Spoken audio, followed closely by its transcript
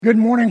Good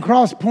morning,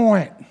 Cross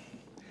Point.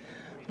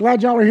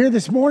 Glad y'all are here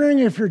this morning.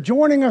 If you're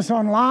joining us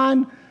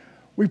online,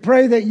 we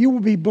pray that you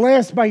will be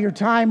blessed by your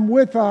time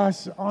with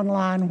us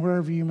online,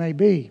 wherever you may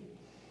be.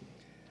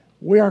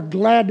 We are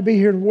glad to be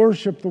here to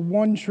worship the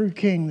one true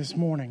King this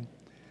morning.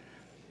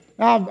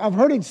 Now, I've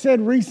heard it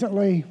said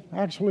recently,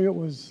 actually it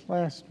was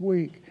last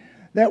week,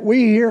 that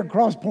we here at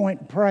Cross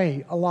Point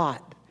pray a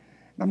lot.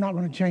 I'm not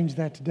going to change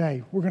that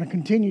today. We're going to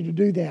continue to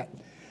do that.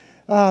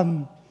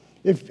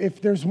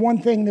 If there's one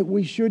thing that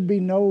we should be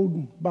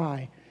known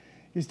by,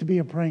 is to be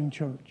a praying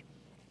church.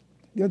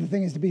 The other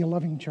thing is to be a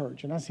loving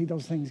church, and I see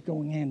those things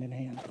going hand in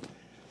hand.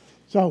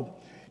 So,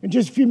 in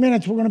just a few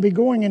minutes, we're going to be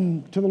going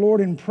into the Lord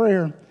in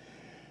prayer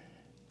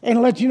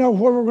and let you know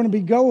where we're going to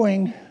be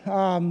going.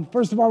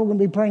 First of all, we're going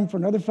to be praying for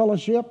another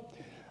fellowship,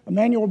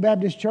 Emmanuel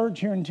Baptist Church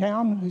here in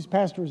town, whose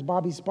pastor is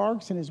Bobby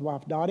Sparks and his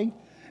wife Dottie.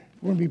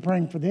 We're going to be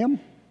praying for them.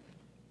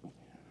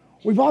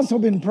 We've also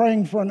been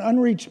praying for an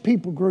unreached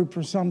people group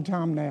for some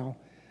time now.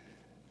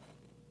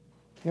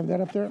 You have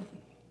that up there?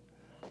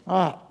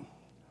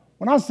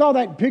 When I saw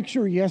that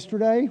picture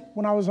yesterday,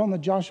 when I was on the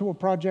Joshua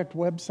Project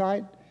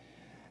website,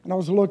 and I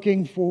was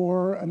looking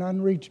for an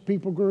unreached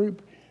people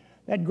group,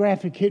 that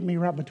graphic hit me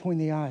right between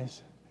the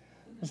eyes.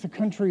 It's the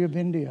country of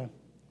India.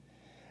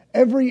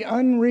 Every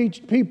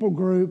unreached people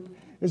group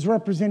is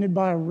represented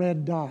by a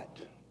red dot.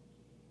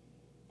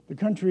 The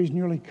country is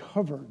nearly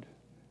covered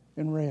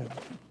in red.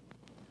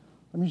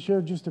 Let me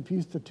share just a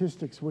few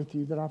statistics with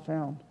you that I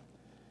found.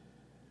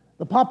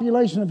 The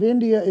population of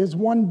India is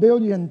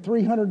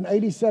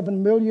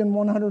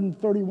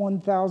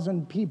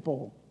 1,387,131,000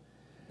 people.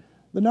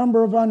 The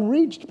number of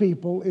unreached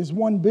people is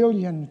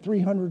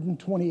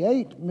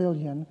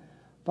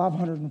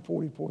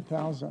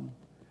 1,328,544,000.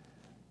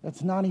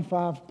 That's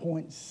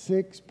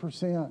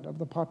 95.6% of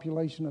the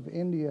population of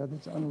India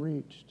that's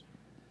unreached.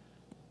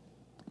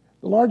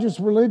 The largest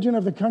religion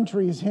of the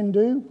country is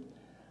Hindu.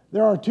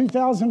 There are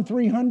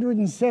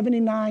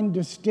 2,379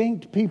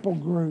 distinct people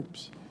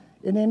groups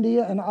in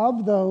India, and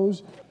of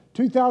those,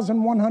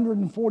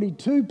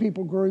 2,142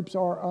 people groups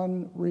are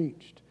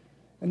unreached.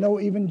 And no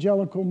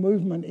evangelical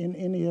movement in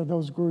any of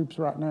those groups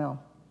right now.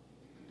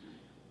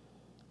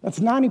 That's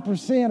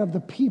 90% of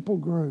the people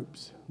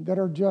groups that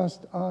are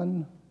just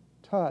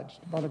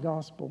untouched by the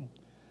gospel.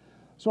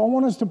 So I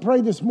want us to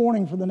pray this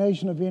morning for the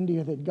nation of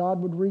India, that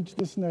God would reach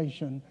this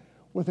nation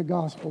with the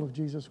gospel of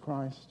Jesus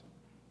Christ.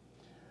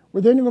 We're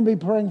then going to be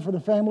praying for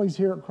the families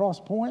here at Cross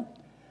Point.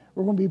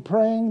 We're going to be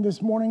praying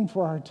this morning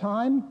for our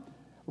time.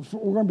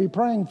 We're going to be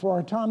praying for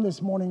our time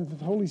this morning that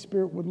the Holy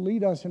Spirit would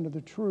lead us into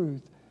the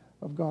truth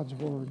of God's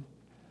Word.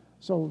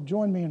 So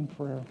join me in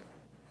prayer.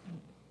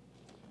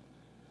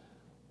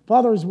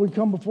 Father, as we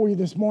come before you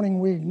this morning,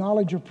 we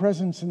acknowledge your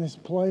presence in this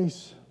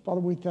place. Father,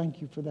 we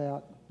thank you for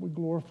that. We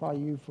glorify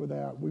you for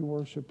that. We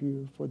worship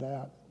you for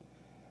that.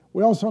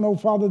 We also know,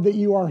 Father, that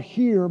you are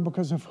here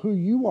because of who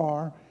you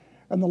are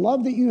and the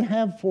love that you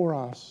have for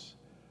us,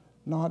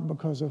 not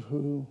because of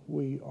who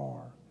we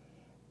are,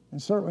 and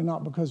certainly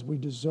not because we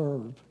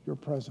deserve your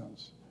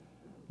presence.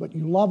 But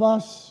you love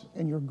us,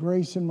 and your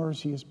grace and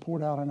mercy is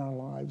poured out in our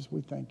lives.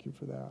 We thank you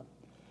for that.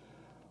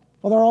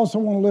 Father, I also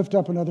want to lift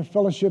up another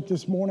fellowship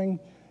this morning,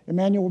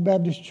 Emmanuel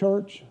Baptist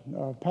Church,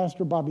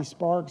 Pastor Bobby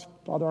Sparks.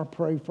 Father, I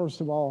pray,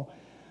 first of all,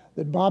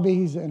 that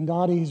Bobby's and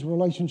Dottie's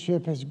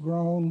relationship has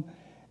grown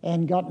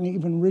and gotten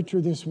even richer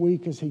this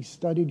week as he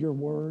studied your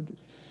word.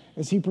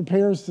 As he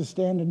prepares to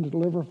stand and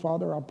deliver,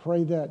 Father, I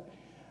pray that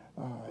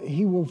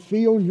he will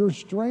feel your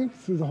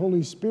strength through the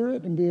Holy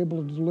Spirit and be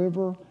able to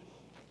deliver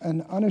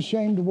an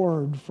unashamed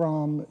word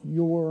from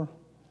your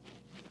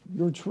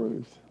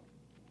truth.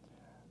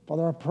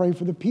 Father, I pray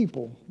for the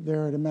people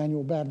there at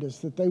Emmanuel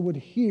Baptist, that they would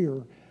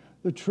hear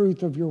the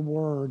truth of your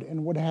word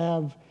and would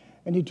have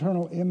an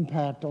eternal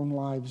impact on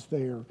lives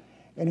there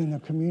and in the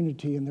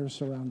community in their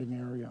surrounding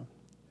area.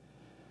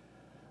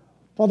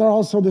 Father,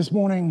 also this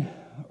morning,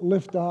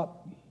 lift up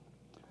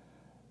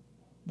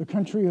the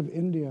country of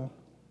India.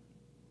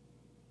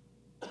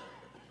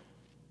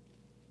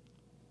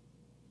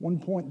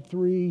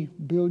 1.3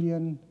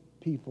 billion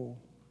people.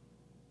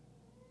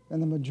 And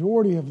the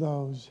majority of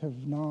those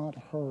have not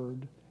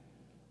heard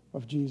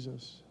of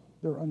Jesus.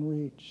 They're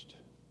unreached.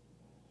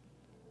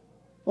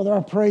 Father, I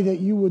pray that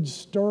you would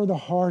stir the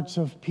hearts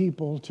of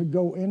people to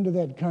go into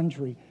that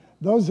country.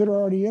 Those that are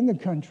already in the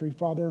country,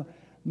 Father,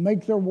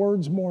 make their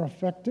words more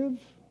effective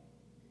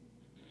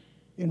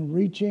in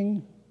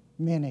reaching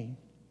many.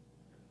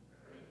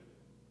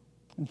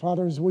 And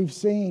Father, as we've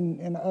seen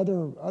in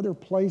other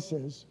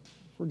places,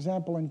 for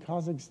example, in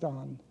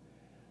Kazakhstan,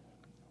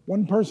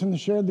 one person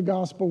shared the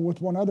gospel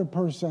with one other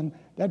person.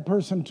 That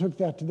person took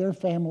that to their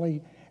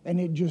family, and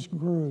it just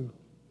grew.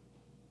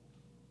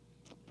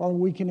 Father,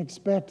 we can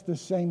expect the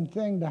same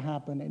thing to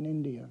happen in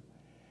India.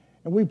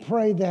 And we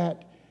pray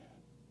that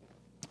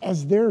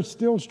as they're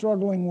still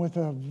struggling with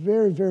a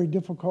very, very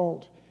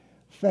difficult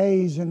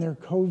phase in their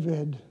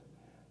COVID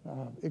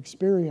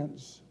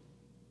experience,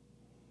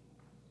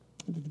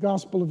 that the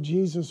gospel of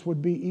Jesus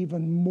would be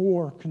even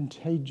more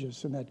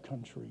contagious in that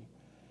country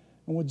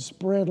and would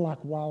spread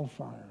like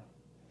wildfire.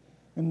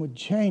 and would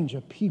change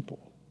a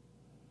people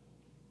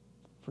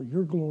for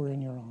your glory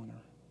and your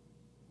honor.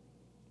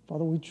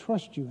 Father, we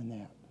trust you in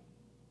that.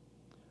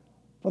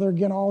 Father,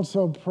 again,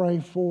 also pray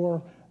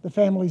for the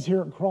families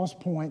here at Cross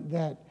Point,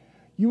 that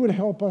you would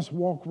help us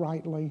walk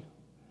rightly,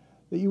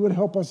 that you would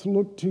help us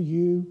look to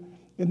you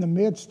in the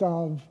midst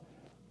of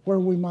where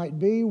we might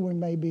be. We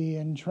may be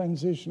in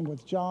transition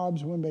with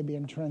jobs. We may be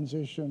in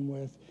transition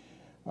with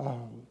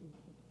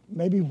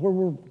maybe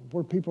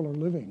where people are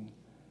living.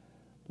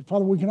 But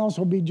Father, we can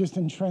also be just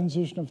in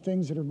transition of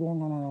things that are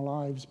going on in our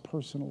lives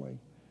personally.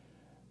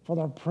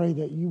 Father, I pray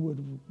that you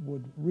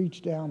would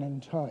reach down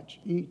and touch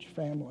each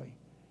family.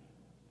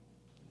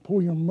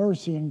 Pour your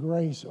mercy and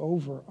grace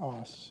over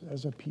us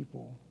as a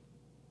people.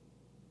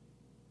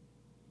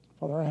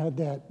 Father, I had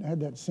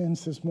that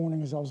sense this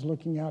morning as I was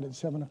looking out at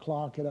 7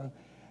 o'clock at a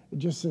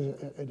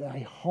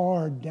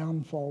hard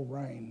downfall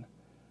rain.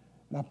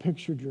 And I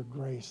pictured your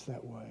grace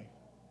that way,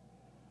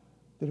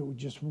 that it would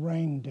just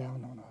rain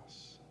down on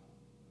us.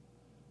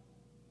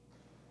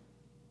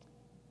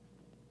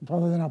 And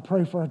Father, then I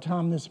pray for our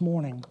time this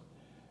morning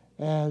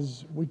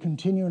as we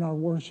continue in our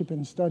worship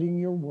and studying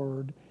your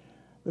word,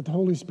 that the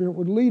Holy Spirit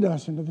would lead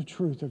us into the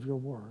truth of your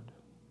word.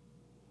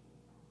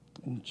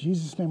 In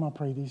Jesus' name I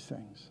pray these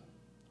things.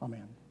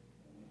 Amen.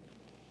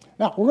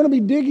 Now, we're going to be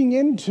digging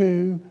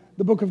into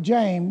the book of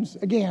James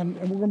again,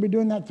 and we're going to be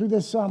doing that through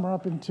this summer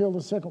up until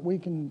the second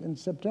week in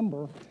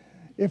September,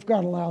 if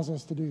God allows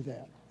us to do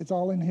that. It's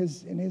all in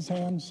His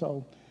hands,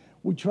 so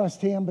we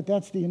trust Him, but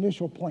that's the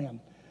initial plan.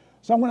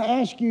 So I'm going to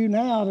ask you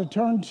now to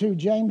turn to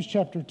James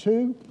chapter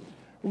 2.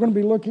 We're going to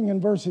be looking in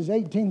verses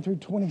 18 through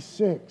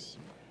 26.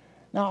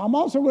 Now, I'm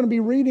also going to be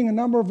reading a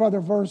number of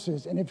other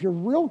verses, and if you're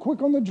real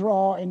quick on the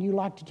draw and you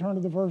like to turn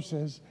to the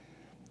verses,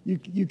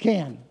 you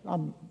can.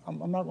 I'm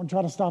not going to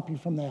try to stop you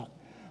from that.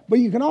 But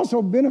you can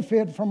also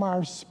benefit from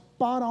our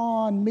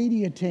spot-on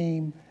media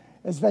team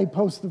as they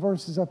post the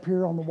verses up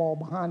here on the wall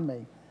behind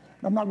me.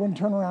 I'm not going to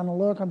turn around and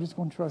look. I'm just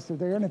going to trust they're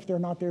there. And if they're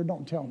not there,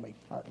 don't tell me.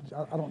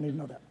 I don't need to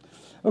know that.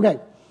 Okay.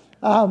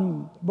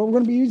 But we're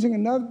going to be using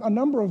a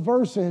number of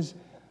verses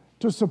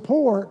to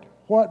support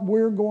what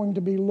we're going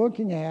to be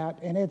looking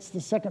at. And it's the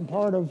second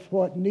part of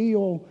what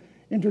Neil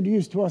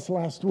introduced to us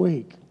last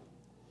week,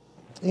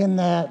 in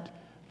that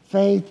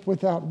faith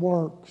without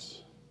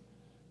works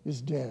is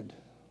dead.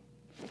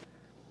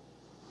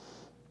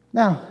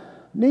 Now,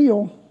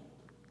 Neil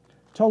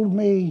told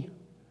me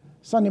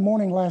Sunday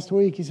morning last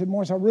week, he said,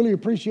 Morris, I really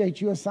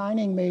appreciate you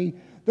assigning me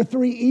the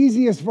 3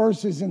 easiest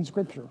verses in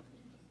Scripture.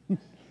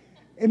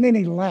 And then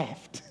he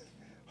laughed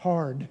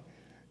hard,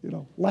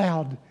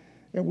 loud.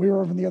 And we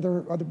were over in the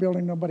other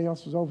building. Nobody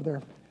else was over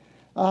there.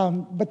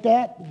 But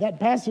that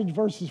passage,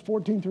 verses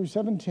 14 through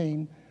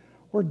 17,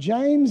 where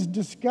James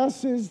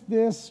discusses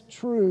this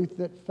truth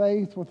that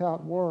faith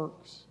without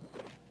works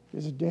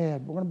is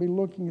dead. We're going to be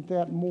looking at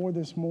that more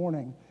this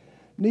morning.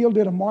 Neil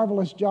did a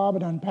marvelous job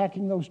at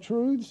unpacking those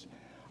truths.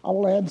 I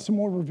will add some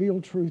more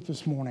revealed truth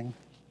this morning.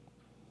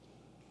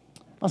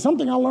 Now,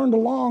 something I learned a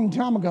long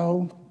time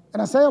ago,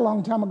 and I say a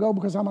long time ago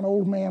because I'm an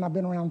old man. I've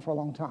been around for a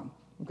long time.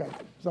 Okay,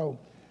 so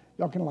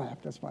y'all can laugh.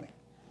 That's funny.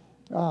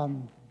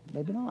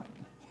 Maybe not.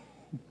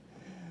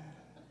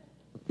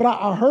 But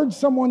I heard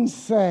someone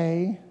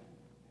say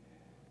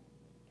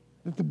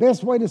that the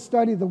best way to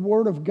study the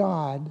Word of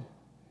God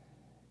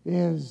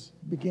is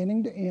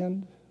beginning to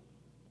end,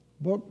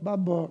 book by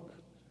book,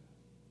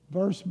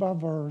 verse by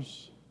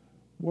verse,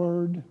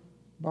 word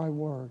by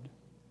word.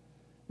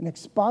 An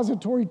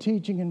expository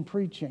teaching and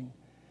preaching.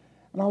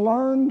 And I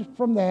learned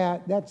from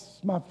that's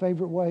my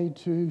favorite way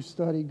to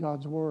study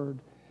God's Word.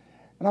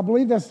 And I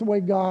believe that's the way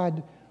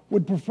God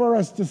would prefer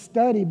us to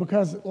study,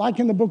 because like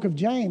in the book of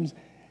James,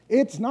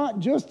 it's not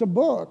just a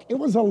book. It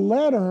was a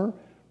letter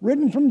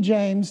written from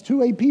James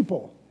to a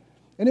people.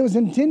 And it was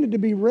intended to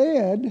be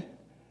read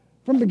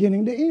from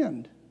beginning to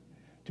end,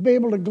 to be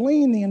able to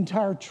glean the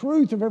entire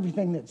truth of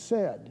everything that's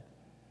said.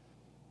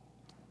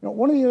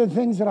 One of the other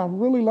things that I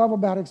really love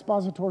about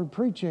expository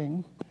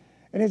preaching,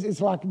 and it's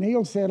like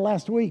Neil said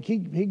last week, he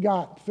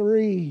got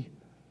 3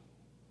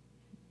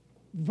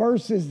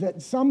 verses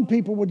that some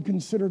people would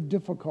consider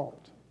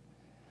difficult.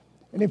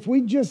 And if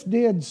we just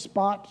did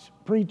spot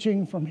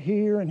preaching from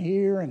here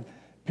and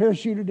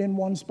parachuted in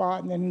one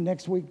spot, and then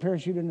next week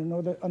parachuted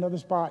in another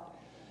spot,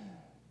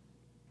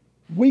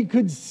 we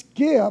could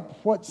skip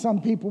what some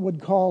people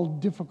would call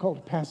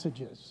difficult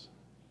passages.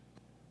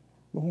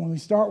 But when we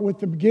start with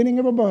the beginning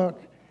of a book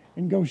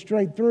and go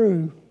straight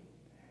through,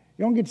 you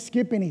don't get to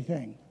skip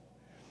anything.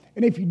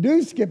 And if you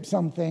do skip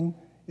something,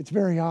 it's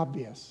very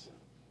obvious.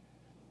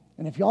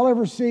 And if y'all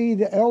ever see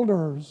the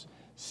elders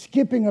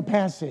skipping a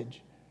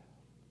passage,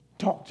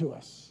 talk to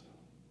us.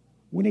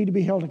 We need to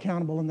be held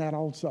accountable in that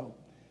also.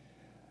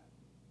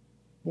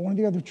 But one of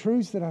the other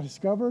truths that I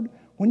discovered,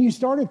 when you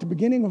start at the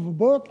beginning of a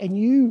book and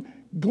you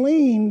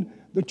glean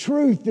the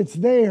truth that's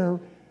there,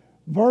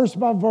 verse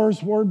by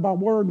verse, word by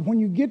word, when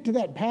you get to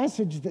that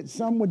passage that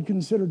some would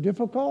consider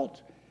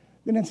difficult,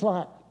 then it's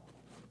like,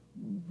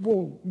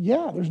 well,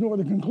 yeah, there's no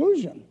other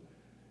conclusion.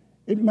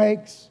 It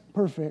makes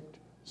perfect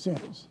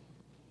sense.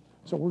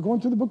 So we're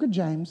going through the book of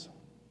James.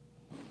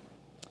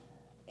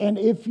 And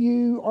if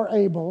you are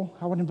able,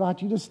 I would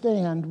invite you to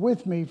stand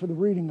with me for the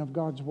reading of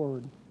God's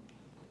Word.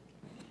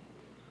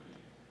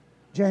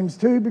 James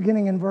 2,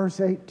 beginning in verse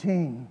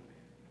 18.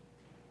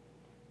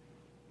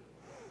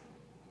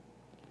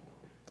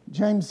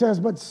 James says,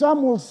 "But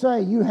some will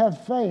say, you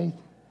have faith,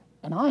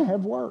 and I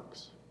have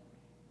works.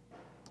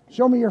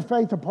 Show me your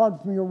faith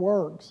apart from your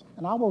works,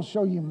 and I will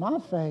show you my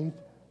faith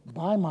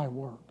by my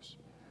works.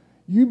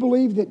 You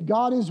believe that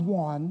God is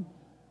one,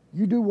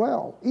 you do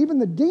well. Even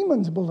the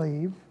demons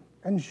believe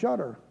and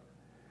shudder.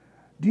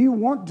 Do you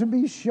want to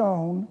be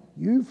shown,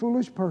 you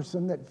foolish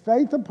person, that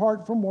faith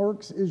apart from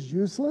works is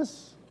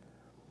useless?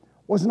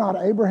 Was not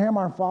Abraham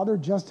our father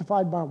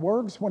justified by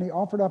works when he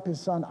offered up his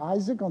son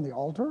Isaac on the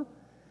altar?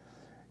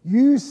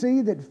 You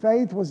see that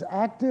faith was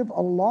active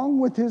along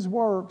with his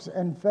works,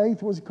 and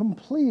faith was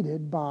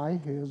completed by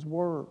his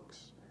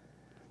works.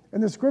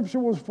 And the scripture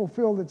was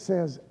fulfilled that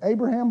says,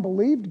 Abraham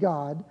believed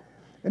God,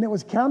 and it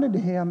was counted to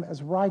him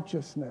as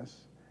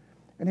righteousness,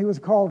 and he was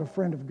called a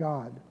friend of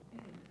God.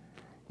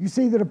 You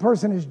see that a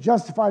person is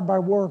justified by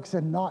works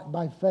and not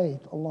by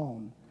faith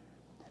alone.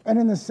 And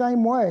in the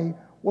same way,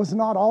 was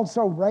not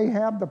also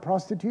Rahab the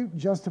prostitute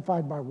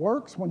justified by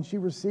works when she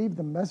received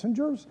the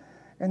messengers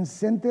and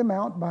sent them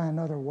out by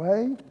another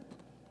way?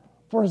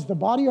 For as the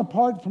body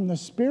apart from the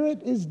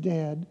spirit is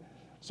dead,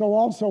 so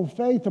also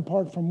faith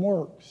apart from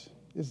works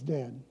is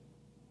dead."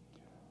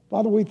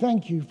 Father, we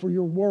thank you for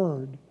your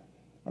word.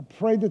 I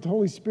pray that the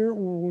Holy Spirit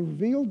will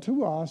reveal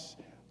to us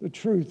the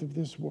truth of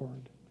this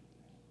word.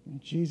 In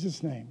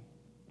Jesus' name,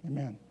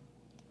 amen.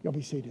 You'll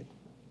be seated.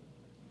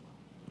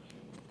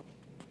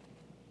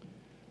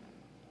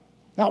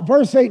 Now,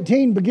 verse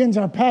 18 begins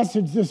our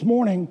passage this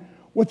morning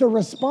with a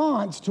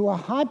response to a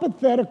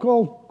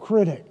hypothetical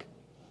critic.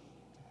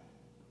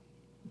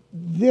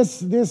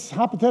 This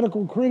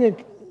hypothetical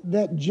critic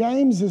that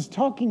James is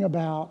talking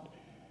about,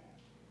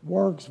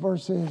 works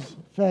versus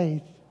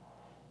faith,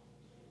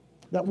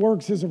 that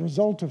works is a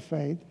result of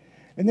faith,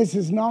 and this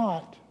is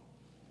not.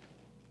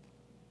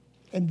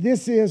 And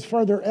this is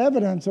further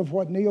evidence of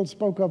what Neil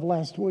spoke of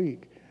last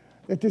week,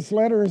 that this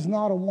letter is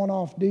not a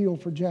one-off deal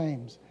for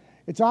James.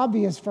 It's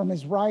obvious from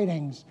his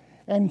writings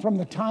and from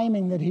the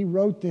timing that he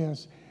wrote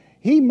this.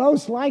 He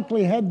most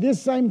likely had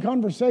this same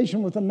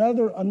conversation with a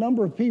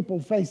number of people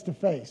face to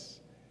face.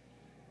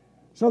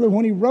 So that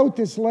when he wrote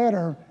this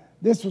letter,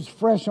 this was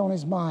fresh on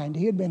his mind.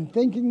 He had been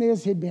thinking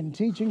this, he'd been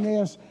teaching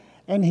this,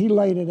 and he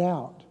laid it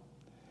out.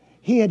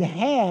 He had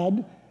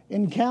had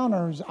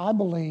encounters, I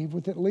believe,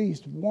 with at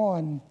least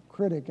one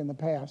critic in the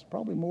past,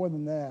 probably more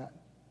than that.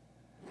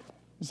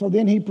 So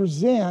then he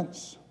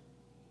presents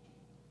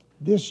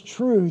this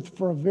truth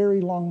for a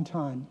very long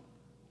time.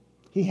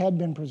 He had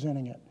been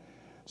presenting it.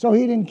 So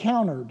he'd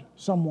encountered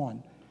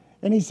someone.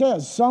 And he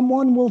says,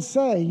 someone will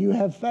say, you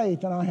have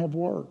faith and I have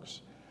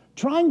works.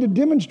 Trying to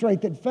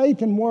demonstrate that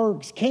faith and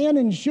works can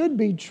and should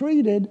be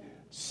treated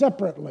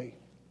separately,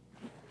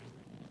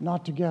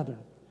 not together.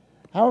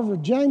 However,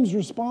 James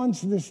responds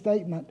to this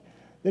statement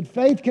that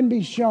faith can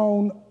be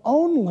shown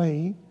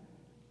only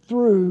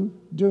through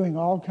doing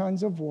all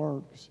kinds of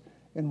works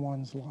in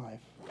one's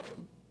life.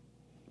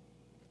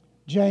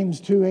 James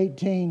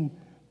 2:18,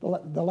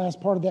 the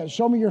last part of that,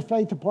 show me your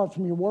faith apart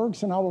from your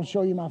works, and I will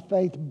show you my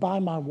faith by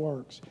my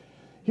works.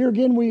 Here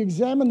again, we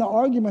examine the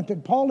argument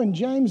that Paul and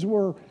James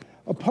were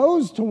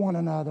opposed to one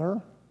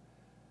another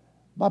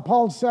by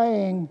Paul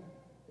saying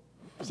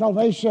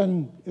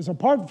salvation is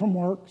apart from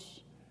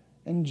works,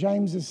 and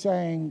James is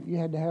saying you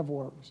had to have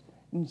works.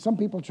 And some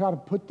people try to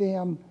put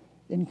them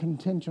in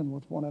contention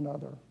with one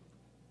another.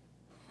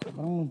 But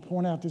I want to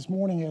point out this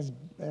morning,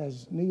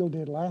 as Neil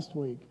did last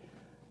week,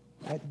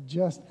 that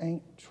just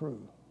ain't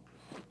true.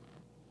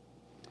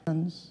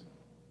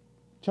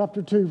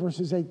 Chapter 2,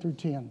 verses 8 through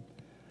 10.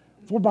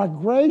 For by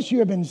grace you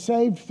have been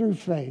saved through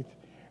faith,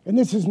 and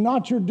this is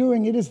not your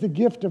doing, it is the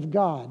gift of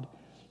God,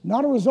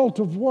 not a result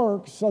of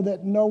works, so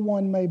that no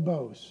one may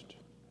boast.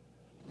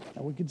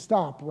 Now we could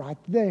stop right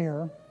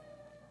there,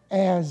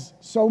 as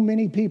so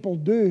many people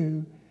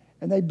do,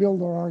 and they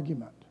build their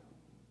argument.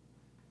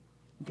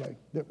 Okay,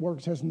 that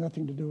works has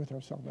nothing to do with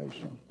our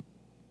salvation.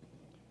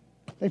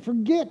 They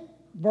forget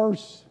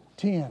verse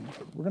 10.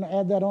 We're going to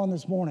add that on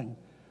this morning.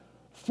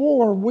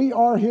 For we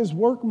are his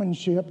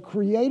workmanship,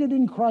 created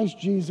in Christ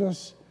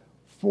Jesus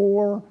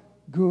for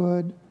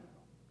good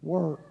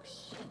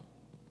works,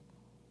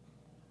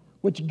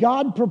 which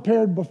God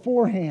prepared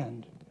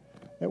beforehand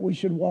that we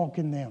should walk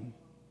in them.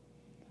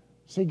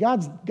 See,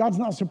 God's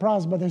not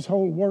surprised by this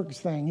whole works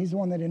thing. He's the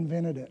one that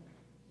invented it.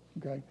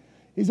 Okay?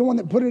 He's the one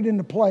that put it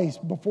into place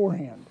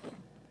beforehand.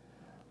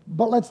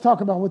 But let's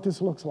talk about what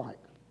this looks like.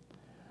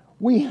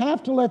 We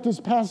have to let this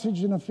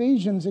passage in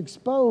Ephesians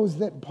expose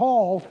that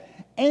Paul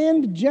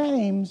and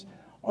James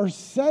are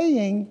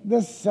saying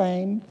the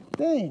same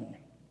thing.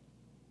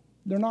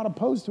 They're not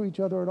opposed to each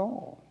other at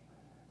all.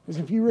 Because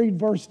if you read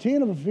verse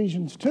 10 of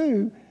Ephesians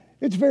 2,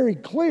 it's very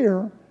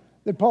clear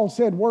that Paul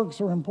said works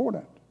are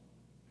important.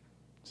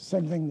 It's the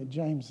same thing that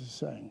James is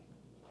saying.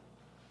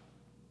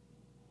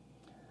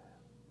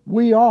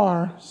 We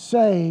are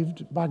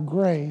saved by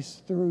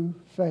grace through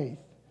faith.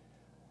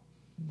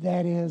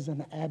 That is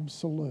an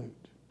absolute.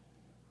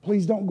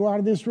 Please don't go out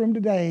of this room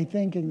today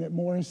thinking that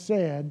Morris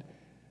said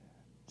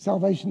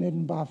salvation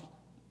isn't by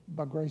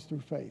grace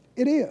through faith.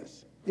 It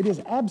is. It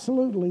is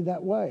absolutely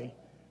that way.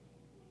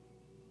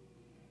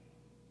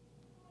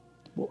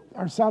 Well,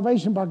 our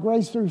salvation by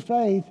grace through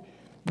faith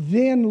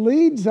then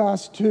leads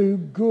us to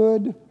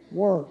good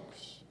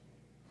works.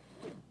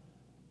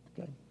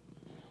 Okay.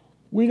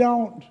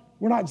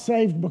 We're not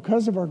saved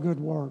because of our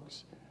good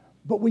works,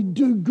 but we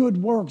do good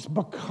works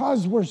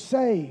because we're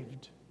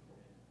saved.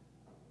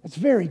 It's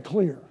very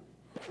clear.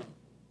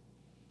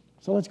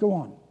 So let's go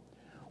on.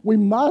 We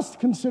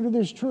must consider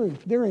this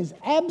truth. There is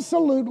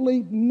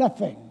absolutely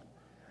nothing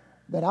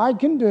that I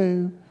can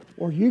do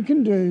or you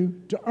can do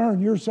to earn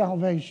your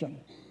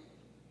salvation.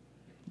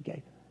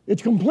 Okay.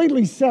 It's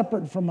completely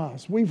separate from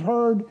us. We've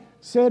heard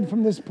said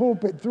from this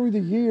pulpit through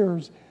the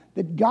years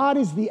that God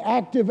is the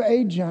active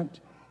agent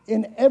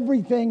in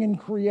everything in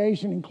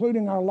creation,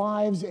 including our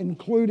lives,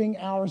 including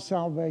our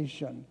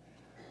salvation.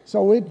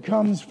 So it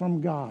comes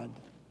from God.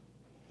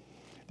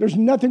 There's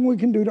nothing we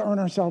can do to earn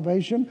our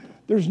salvation.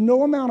 There's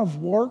no amount of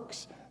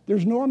works.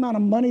 There's no amount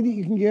of money that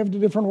you can give to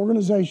different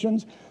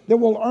organizations that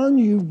will earn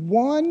you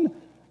one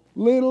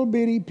little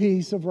bitty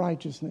piece of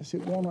righteousness.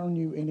 It won't earn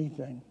you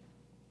anything.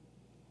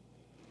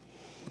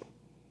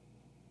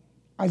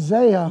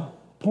 God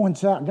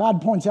points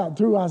out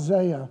through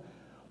Isaiah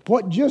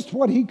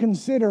what he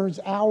considers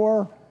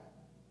our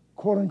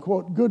quote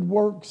unquote good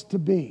works to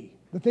be.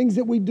 The things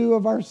that we do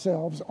of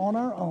ourselves on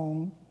our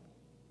own.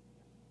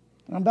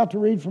 And I'm about to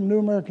read from New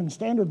American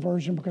Standard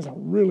Version because I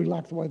really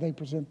like the way they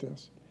present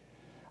this.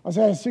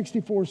 Isaiah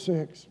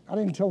 64:6. I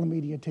didn't tell the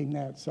media team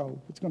that,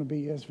 so it's going to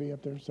be ESV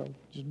up there, so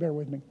just bear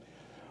with me.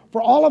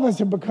 For all of us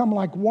have become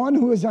like one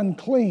who is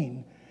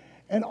unclean,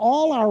 and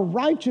all our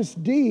righteous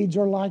deeds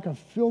are like a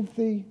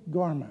filthy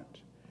garment.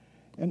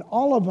 And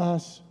all of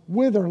us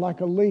wither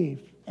like a leaf,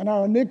 and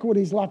our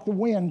iniquities like the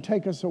wind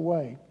take us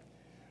away.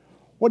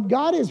 What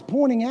God is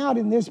pointing out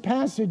in this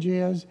passage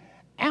is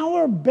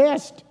our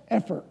best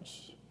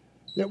efforts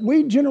that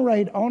we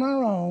generate on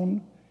our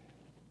own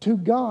to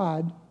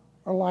God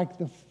are like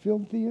the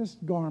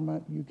filthiest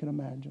garment you can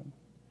imagine.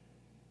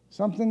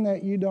 Something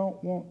that you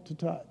don't want to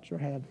touch or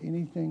have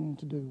anything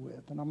to do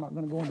with. And I'm not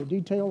going to go into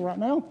detail right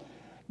now,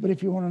 but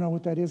if you want to know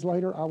what that is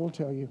later, I will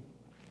tell you.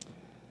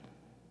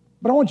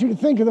 But I want you to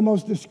think of the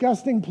most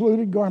disgusting,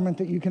 polluted garment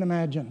that you can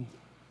imagine.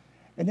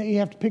 And then you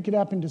have to pick it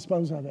up and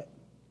dispose of it.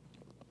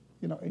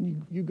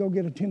 And you go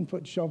get a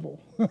 10-foot shovel,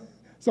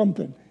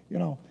 something,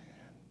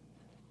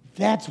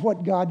 That's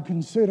what God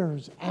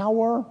considers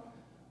our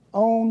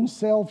own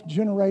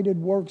self-generated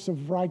works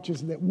of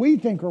righteousness that we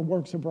think are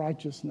works of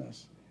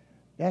righteousness.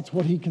 That's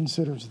what he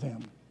considers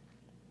them.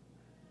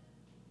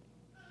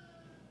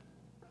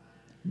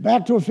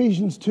 Back to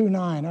Ephesians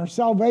 2:9. Our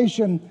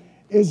salvation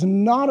is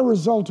not a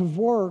result of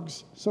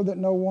works so that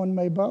no one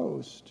may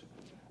boast.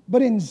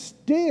 But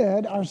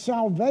instead, our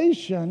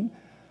salvation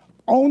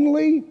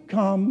only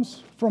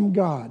comes from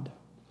God.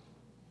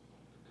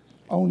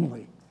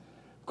 Only.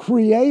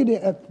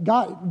 Created,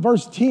 God,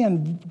 verse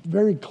 10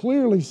 very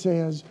clearly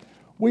says,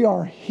 we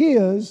are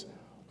his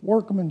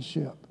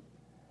workmanship.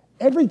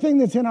 Everything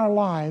that's in our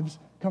lives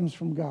comes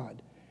from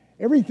God.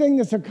 Everything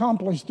that's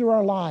accomplished through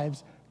our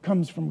lives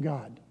comes from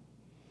God.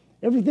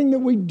 Everything that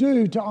we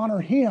do to honor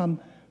him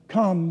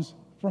comes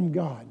from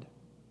God.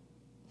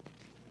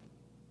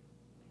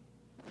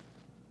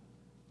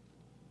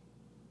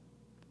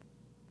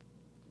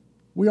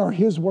 We are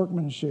his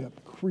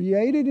workmanship,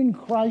 created in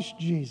Christ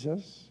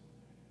Jesus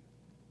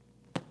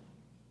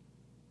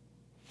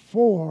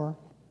for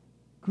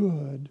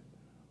good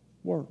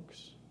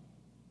works.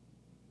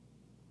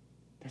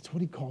 That's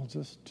what he calls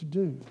us to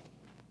do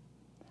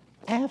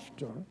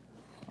after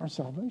our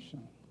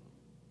salvation.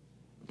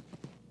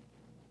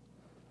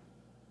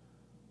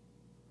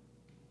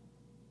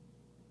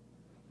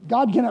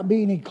 God cannot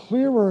be any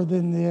clearer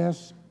than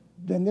this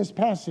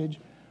passage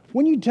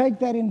when you take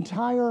that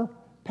entire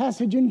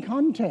passage in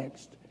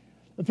context.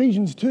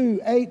 Ephesians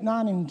 2:8,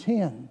 9, and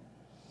 10.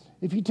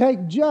 If you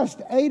take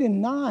just 8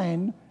 and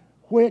 9,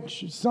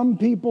 which some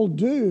people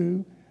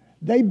do,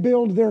 they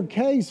build their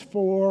case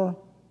for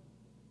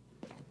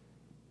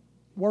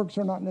works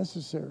are not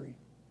necessary.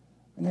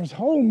 And there's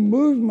whole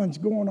movements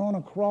going on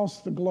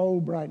across the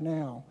globe right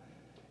now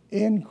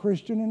in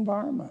Christian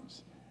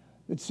environments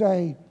that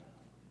say,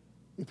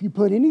 if you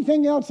put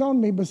anything else on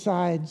me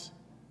besides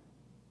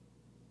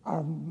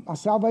my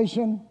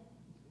salvation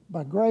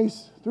by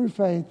grace through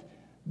faith,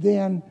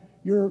 then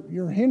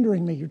you're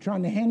hindering me. You're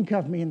trying to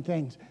handcuff me in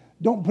things.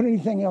 Don't put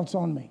anything else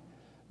on me.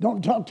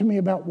 Don't talk to me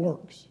about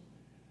works.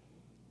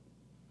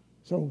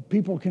 So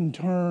people can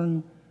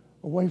turn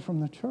away from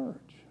the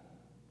church.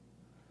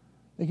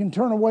 They can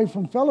turn away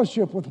from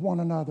fellowship with one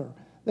another.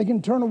 They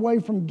can turn away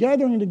from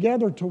gathering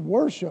together to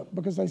worship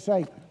because they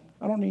say,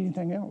 I don't need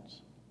anything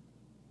else.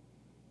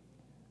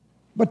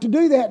 But to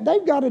do that,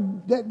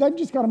 they've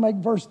just got to make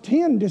verse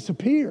 10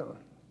 disappear.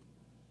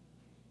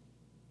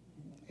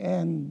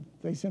 And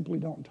They simply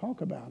don't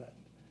talk about it.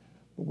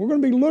 But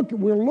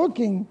we're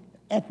looking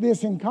at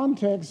this in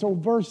context, so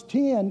verse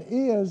 10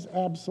 is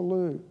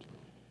absolute.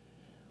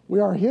 We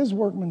are his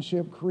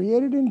workmanship,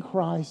 created in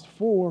Christ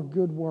for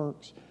good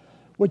works,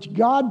 which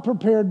God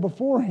prepared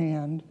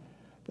beforehand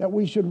that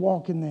we should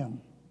walk in them.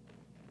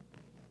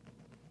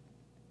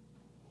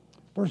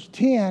 Verse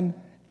 10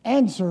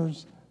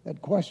 answers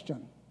that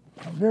question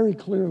very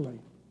clearly.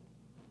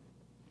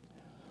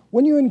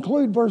 When you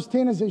include verse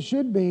 10 as it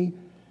should be,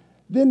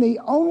 then the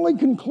only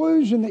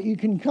conclusion that you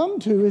can come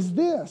to is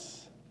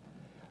this.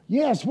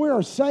 Yes, we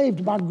are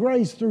saved by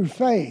grace through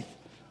faith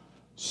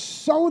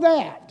so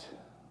that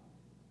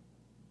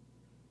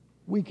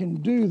we can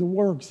do the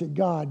works that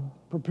God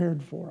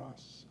prepared for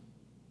us.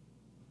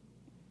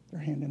 They're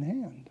hand in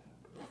hand.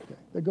 Okay,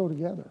 they go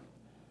together.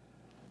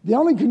 The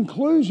only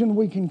conclusion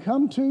we can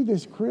come to,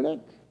 this critic,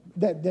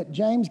 that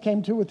James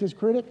came to with this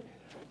critic,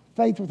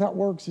 faith without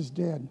works is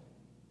dead.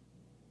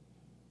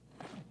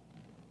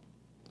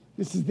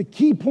 This is the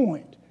key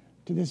point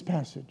to this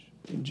passage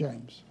in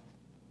James.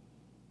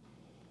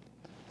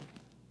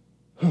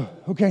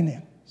 Okay,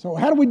 then. So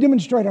how do we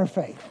demonstrate our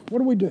faith? What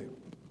do we do?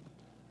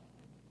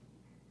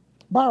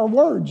 By our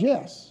words,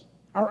 yes.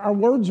 Our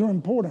words are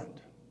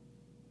important.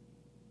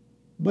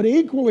 But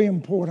equally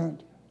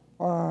important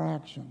are our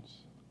actions.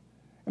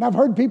 And I've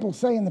heard people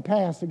say in the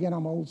past, again,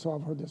 I'm old, so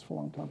I've heard this for a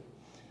long time,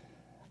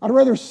 I'd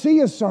rather see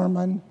a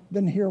sermon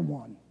than hear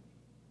one.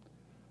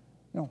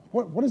 Now,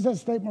 what is that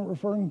statement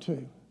referring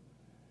to?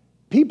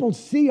 People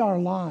see our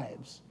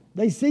lives.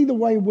 They see the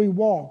way we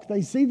walk.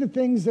 They see the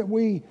things that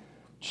we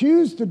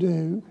choose to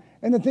do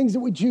and the things that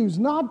we choose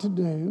not to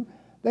do.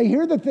 They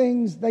hear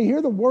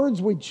the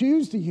words we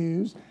choose to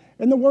use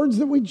and the words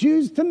that we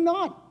choose to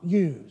not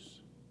use.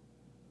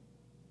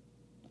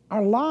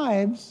 Our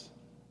lives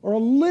are a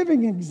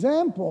living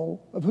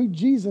example of who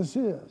Jesus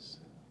is.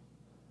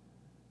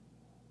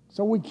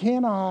 So we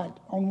cannot,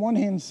 on one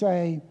hand,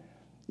 say,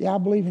 yeah, I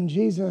believe in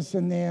Jesus,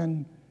 and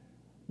then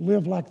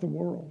live like the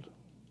world.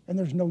 And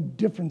there's no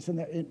difference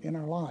in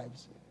our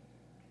lives.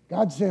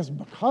 God says,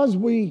 because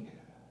we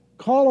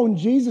call on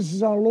Jesus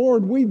as our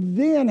Lord, we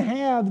then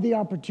have the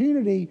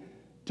opportunity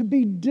to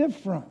be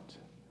different,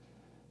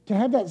 to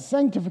have that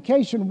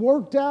sanctification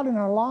worked out in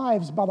our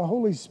lives by the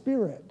Holy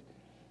Spirit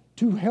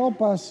to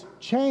help us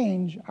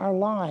change our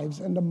lives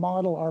and to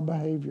model our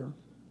behavior.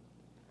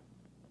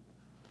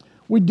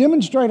 We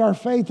demonstrate our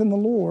faith in the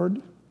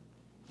Lord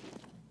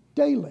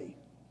daily,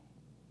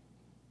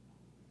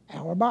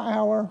 hour by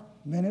hour,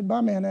 minute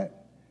by minute,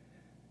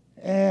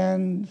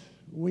 and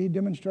we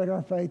demonstrate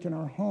our faith in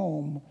our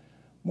home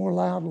more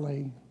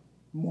loudly,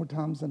 more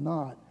times than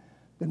not,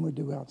 than we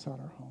do outside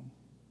our home.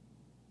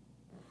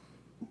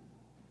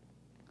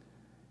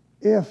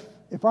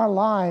 If our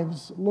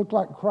lives look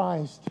like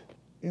Christ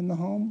in the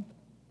home,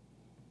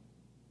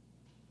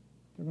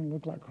 they're going to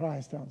look like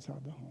Christ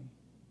outside the home.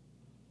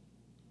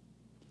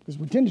 Because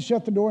we tend to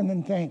shut the door and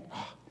then think,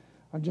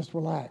 I'll just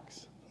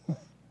relax.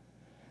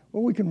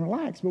 Well, we can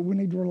relax, but we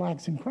need to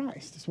relax in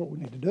Christ. That's what we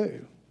need to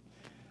do.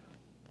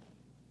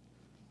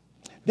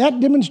 That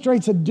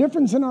demonstrates a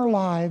difference in our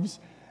lives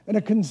and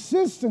a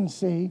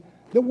consistency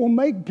that will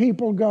make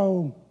people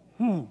go,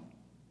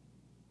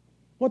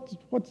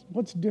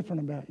 what's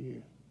different about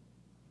you?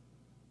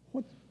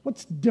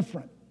 What's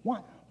different?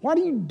 Why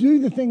do you do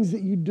the things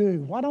that you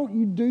do? Why don't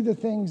you do the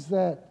things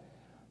that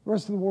the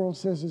rest of the world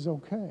says is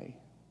okay?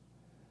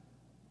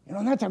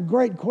 And that's a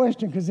great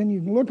question, because then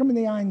you can look them in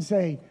the eye and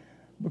say,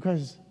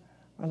 because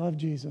I love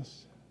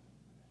Jesus,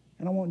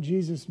 and I want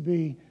Jesus to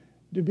be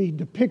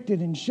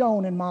depicted and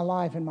shown in my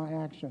life and my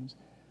actions.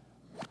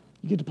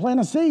 You get to plant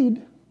a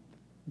seed,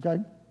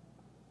 okay?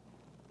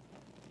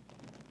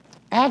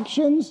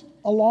 Actions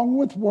along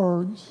with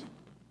words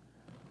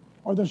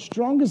are the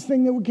strongest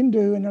thing that we can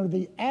do and are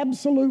the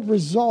absolute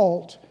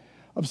result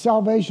of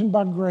salvation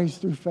by grace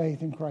through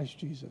faith in Christ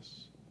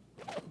Jesus.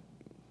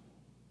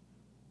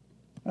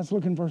 Let's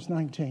look in verse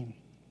 19.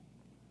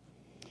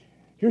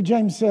 Here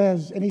James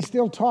says, and he's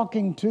still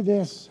talking to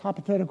this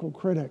hypothetical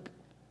critic,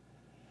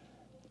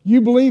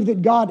 you believe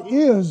that God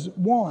is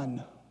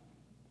one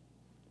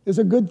is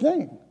a good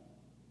thing.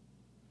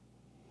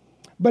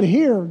 But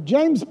here,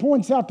 James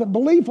points out that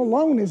belief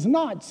alone is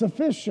not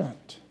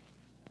sufficient.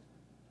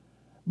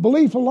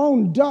 Belief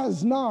alone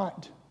does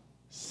not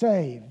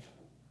save.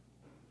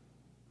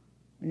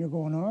 And you're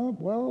going, oh,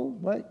 well,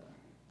 wait.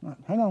 All right,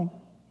 hang on.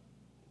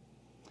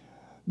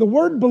 The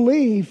word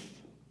belief,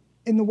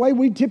 in the way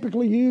we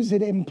typically use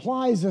it,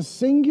 implies a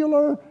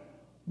singular,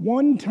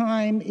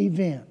 one-time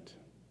event.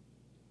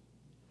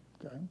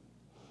 Okay.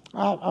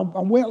 I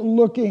went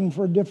looking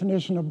for a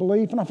definition of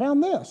belief, and I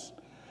found this.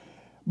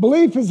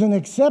 Belief is an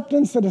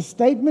acceptance that a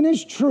statement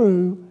is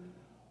true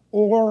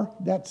or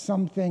that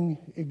something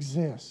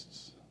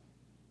exists.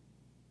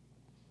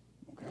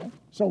 Okay.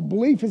 So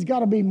belief has got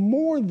to be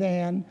more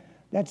than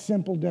that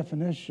simple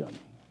definition.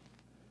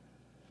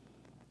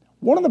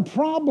 One of the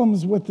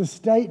problems with the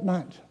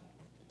statement,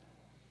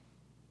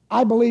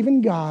 I believe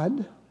in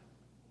God,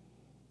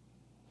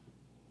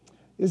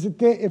 is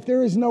that if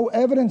there is no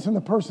evidence in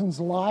the person's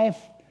life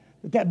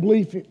that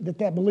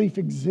belief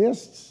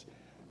exists,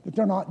 that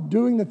they're not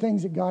doing the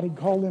things that God had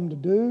called them to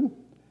do,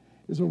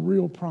 is a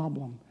real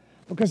problem.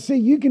 Because, see,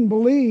 you can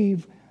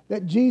believe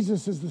that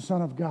Jesus is the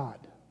Son of God.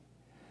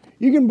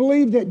 You can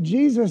believe that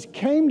Jesus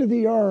came to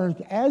the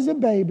earth as a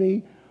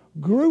baby,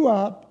 grew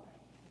up,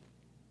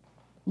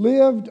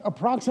 lived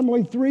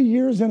approximately 3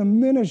 years in a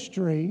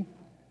ministry,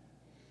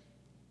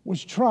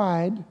 was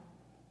tried,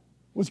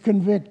 was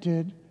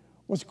convicted,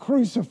 was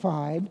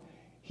crucified,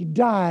 he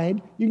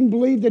died. You can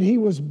believe that he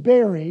was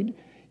buried.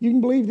 You can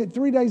believe that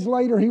 3 days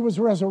later he was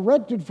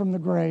resurrected from the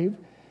grave.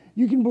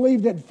 You can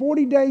believe that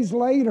 40 days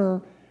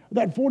later,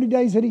 that 40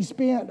 days that he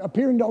spent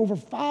appearing to over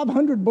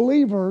 500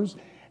 believers,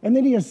 and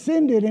then he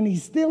ascended and he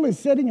still is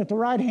sitting at the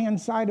right-hand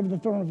side of the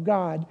throne of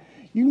God.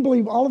 You can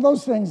believe all of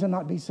those things and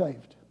not be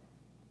saved.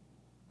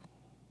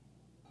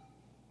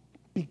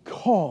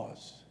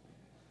 Because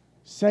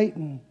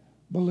Satan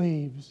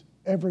believes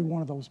every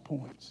one of those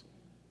points.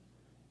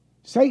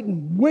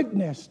 Satan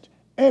witnessed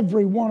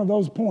every one of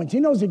those points. He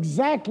knows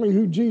exactly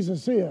who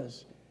Jesus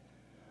is.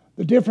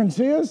 The difference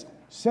is,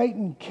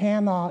 Satan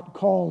cannot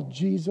call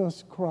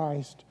Jesus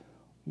Christ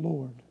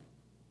Lord.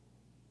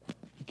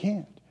 He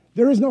can't.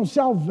 There is no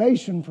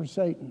salvation for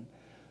Satan.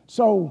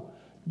 So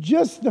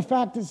just the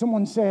fact that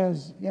someone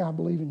says, yeah, I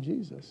believe in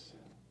Jesus,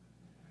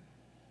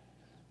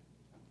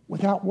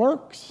 without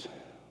works,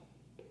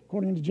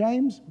 according to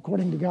James,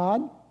 according to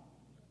God,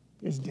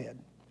 is dead.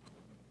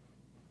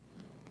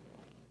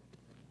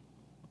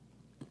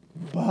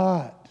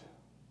 But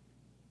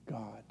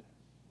God.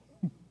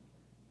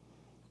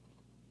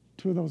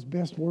 Two of those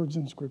best words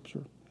in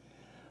Scripture.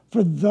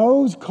 For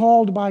those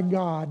called by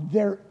God,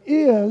 there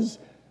is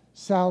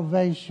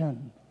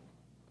salvation.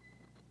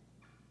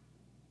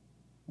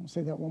 I'll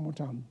say that one more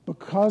time.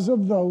 Because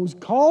of those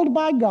called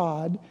by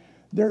God,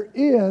 there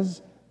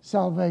is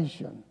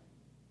salvation.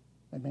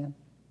 Amen.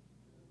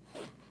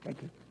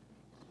 Thank you.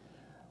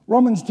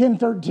 Romans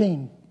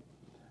 10:13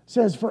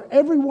 says, for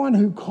everyone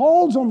who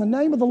calls on the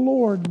name of the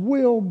Lord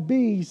will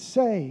be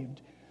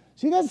saved.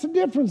 See, that's the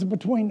difference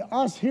between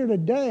us here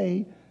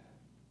today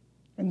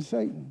and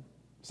Satan.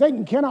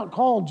 Satan cannot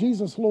call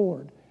Jesus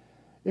Lord.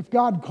 If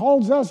God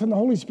calls us and the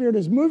Holy Spirit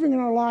is moving in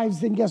our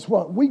lives, then guess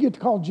what? We get to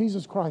call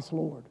Jesus Christ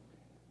Lord.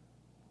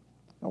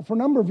 Now, for a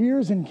number of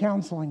years in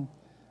counseling,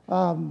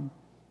 and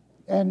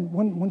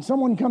when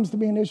someone comes to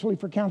me initially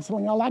for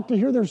counseling, I like to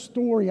hear their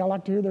story. I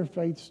like to hear their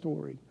faith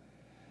story.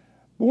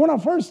 But when I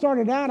first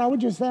started out, I would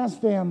just ask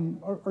them,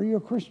 are you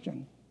a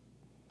Christian?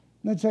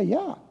 And they'd say,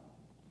 yeah.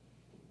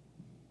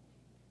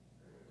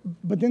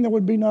 But then there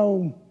would be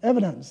no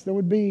evidence. There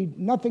would be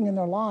nothing in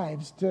their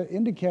lives to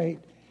indicate,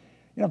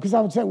 because I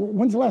would say, well,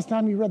 when's the last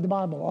time you read the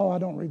Bible? Oh, I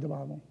don't read the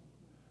Bible.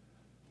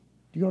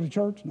 Do you go to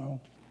church?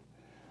 No.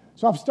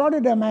 So I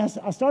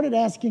started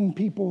asking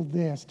people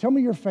this. Tell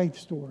me your faith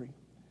story.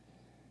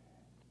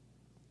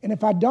 And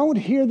if I don't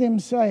hear them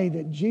say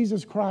that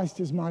Jesus Christ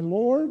is my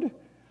Lord,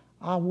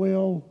 I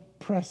will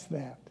press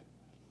that.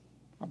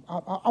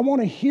 I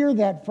want to hear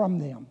that from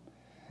them.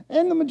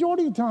 And the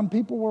majority of the time,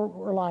 people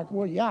were like,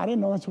 well, yeah, I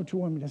didn't know that's what you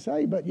wanted me to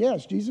say, but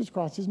yes, Jesus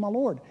Christ is my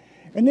Lord.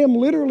 And them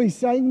literally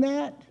saying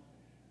that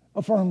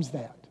affirms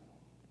that.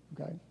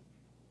 Okay?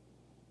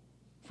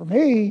 For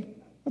me,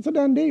 that's a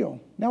done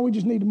deal. Now we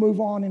just need to move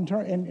on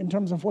in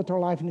terms of what their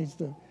life needs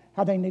to,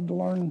 how they need to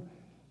learn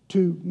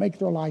to make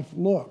their life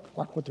look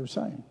like what they're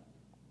saying.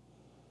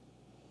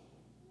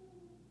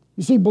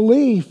 You see,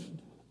 belief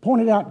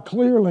pointed out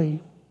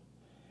clearly,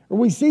 or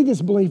we see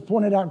this belief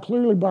pointed out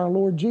clearly by our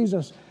Lord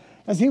Jesus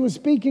as he was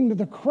speaking to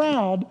the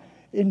crowd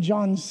in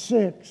John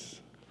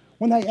 6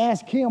 when they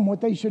asked him what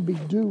they should be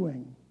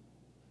doing.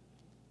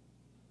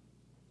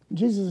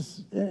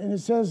 Jesus, and it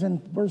says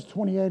in verse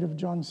 28 of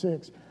John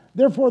 6,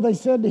 therefore they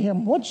said to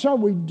him, what shall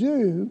we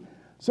do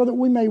so that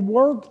we may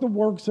work the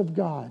works of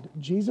God?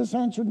 Jesus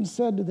answered and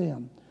said to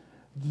them,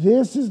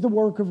 this is the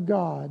work of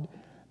God,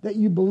 that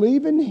you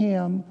believe in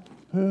him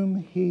whom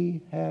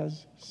he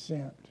has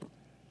sent.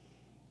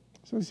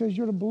 So he says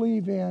you're to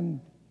believe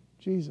in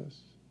Jesus.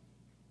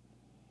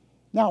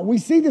 Now, we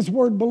see this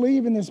word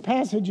believe in this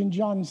passage in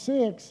John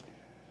 6,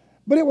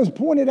 but it was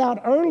pointed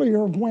out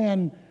earlier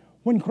when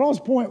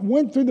Crosspoint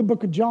went through the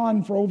book of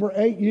John for over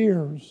 8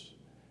 years.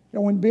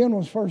 When Ben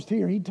was first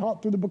here, he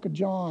taught through the book of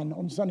John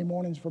on Sunday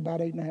mornings for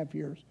about 8.5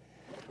 years.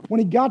 When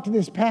he got to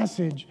this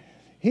passage,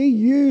 he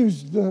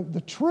used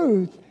the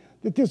truth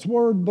that this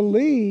word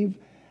believe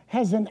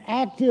has an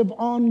active,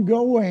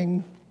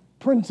 ongoing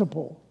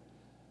principle.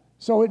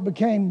 So it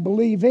became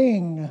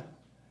believing.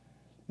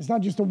 It's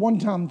not just a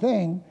one-time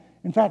thing.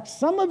 In fact,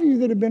 some of you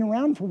that have been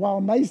around for a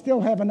while may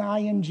still have an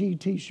ING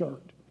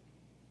t-shirt.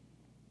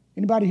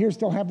 Anybody here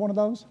still have one of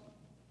those?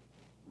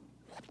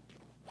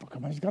 Oh,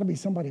 come on, there's got to be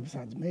somebody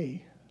besides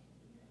me.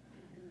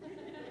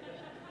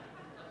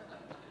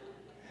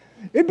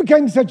 It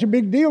became such a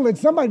big deal that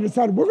somebody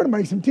decided we're going to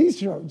make some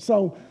t-shirts.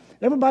 So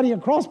everybody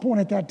at Crosspoint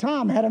at that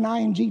time had an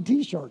ING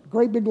t-shirt,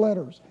 great big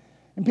letters.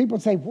 And people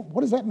would say,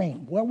 what does that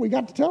mean? Well, we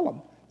got to tell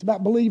them. It's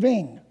about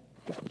believing.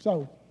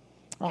 So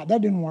All right,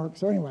 that didn't work.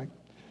 So anyway.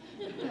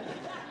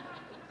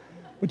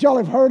 But y'all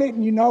have heard it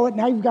and you know it.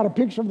 Now you've got a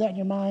picture of that in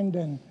your mind,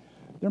 and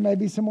there may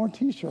be some more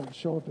T-shirts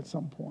show up at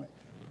some point.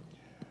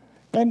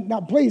 And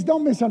now, please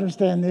don't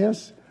misunderstand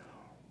this.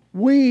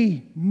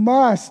 We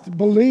must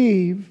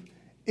believe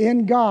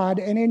in God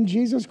and in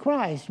Jesus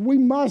Christ. We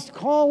must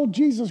call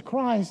Jesus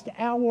Christ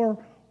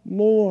our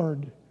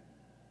Lord.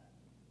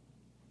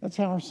 That's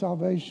how our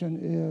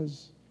salvation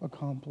is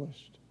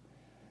accomplished.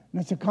 And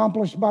it's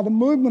accomplished by the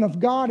movement of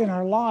God in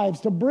our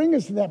lives to bring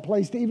us to that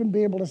place to even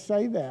be able to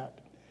say that.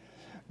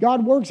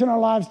 God works in our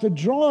lives to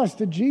draw us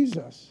to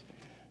Jesus.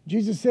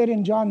 Jesus said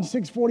in John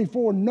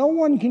 6:44, no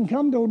one can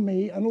come to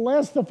me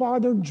unless the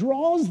Father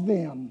draws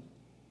them.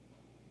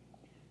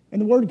 And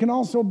the word can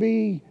also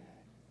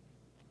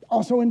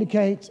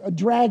indicates a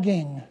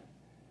dragging.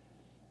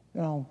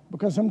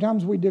 Because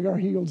sometimes we dig our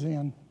heels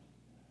in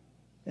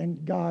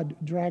and God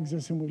drags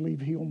us and we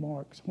leave heel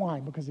marks. Why?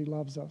 Because He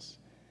loves us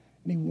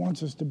and He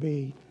wants us to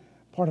be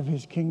part of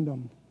His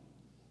kingdom.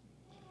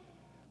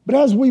 But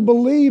as we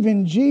believe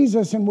in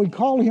Jesus and we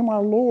call Him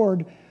our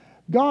Lord,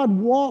 God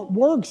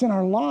works in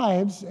our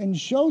lives and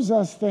shows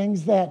us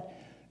things that,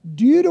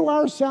 due to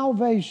our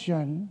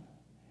salvation,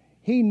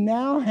 He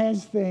now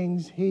has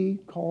things He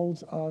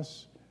calls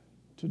us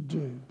to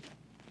do.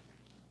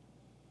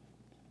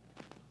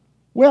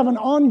 We have an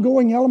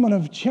ongoing element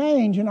of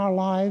change in our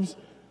lives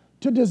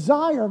to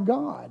desire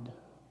God.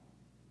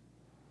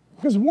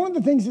 Because one of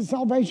the things that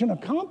salvation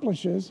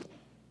accomplishes,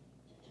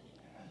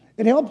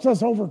 it helps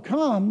us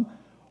overcome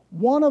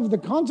one of the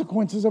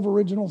consequences of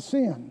original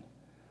sin.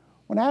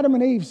 When Adam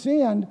and Eve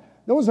sinned,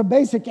 there was a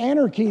basic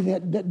anarchy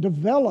that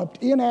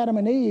developed in Adam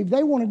and Eve.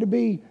 They wanted to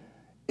be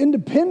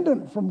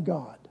independent from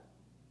God.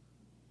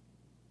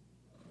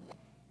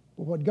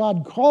 But what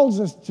God calls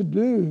us to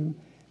do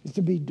is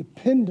to be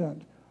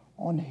dependent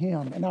on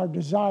Him. And our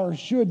desire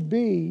should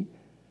be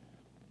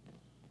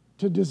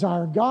to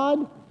desire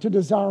God, to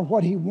desire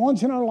what He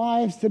wants in our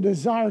lives, to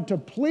desire to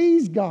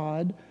please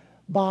God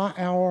by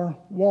our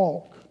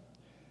walk,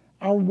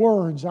 our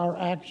words, our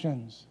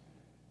actions.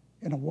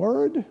 In a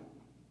word,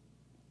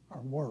 our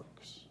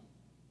works.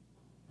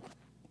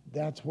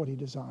 That's what He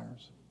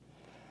desires.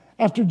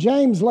 After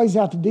James lays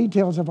out the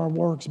details of our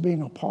works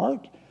being a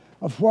part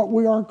of what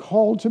we are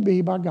called to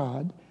be by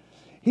God,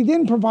 he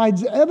then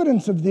provides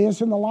evidence of this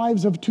in the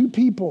lives of two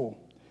people.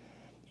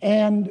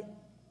 And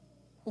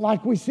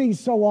like we see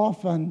so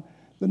often,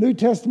 the New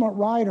Testament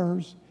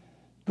writers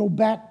go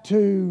back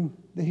to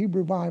the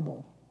Hebrew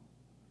Bible.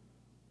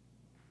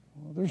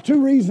 Well, there's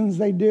two reasons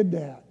they did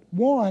that.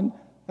 One,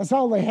 that's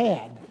all they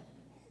had.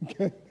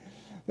 Okay?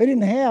 They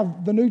didn't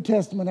have the New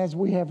Testament as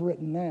we have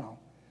written now.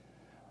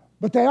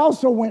 But they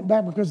also went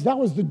back because that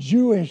was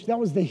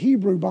the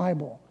Hebrew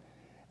Bible.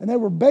 And they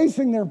were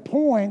basing their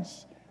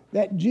points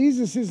that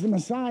Jesus is the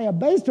Messiah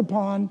based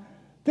upon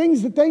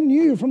things that they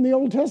knew from the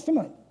Old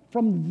Testament,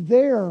 from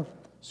their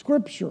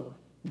scripture,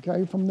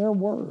 okay, from their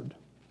word.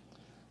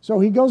 So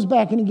he goes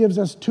back and he gives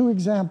us two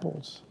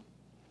examples.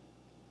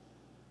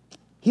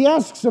 He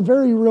asks a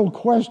very real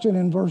question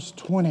in verse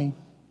 20.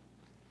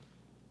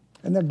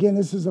 And again,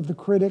 this is of the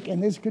critic,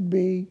 and this could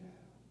be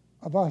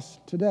of us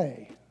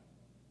today.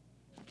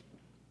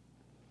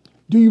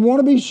 Do you want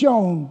to be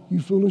shown, you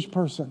foolish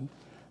person,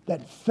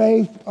 that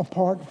faith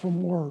apart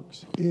from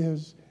works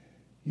is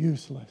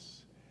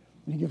useless?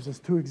 And he gives us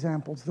two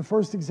examples. The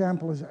first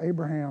example is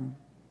Abraham.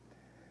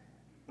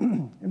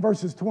 In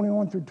verses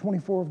 21 through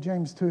 24 of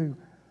James 2,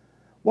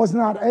 was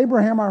not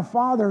Abraham our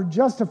father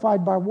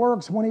justified by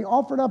works when he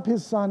offered up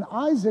his son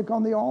Isaac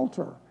on the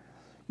altar?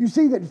 You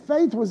see that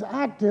faith was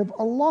active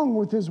along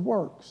with his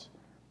works,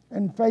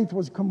 and faith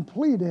was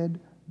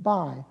completed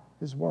by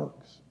his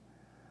works.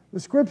 The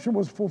scripture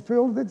was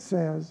fulfilled that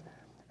says,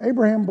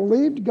 Abraham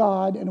believed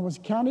God and it was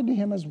counted to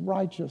him as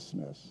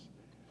righteousness,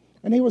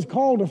 and he was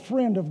called a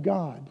friend of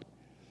God.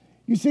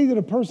 You see that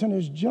a person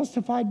is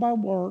justified by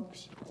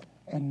works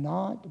and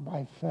not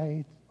by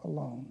faith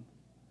alone.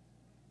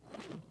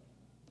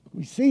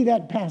 We see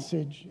that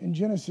passage in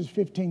Genesis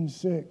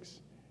 15:6.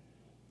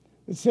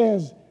 It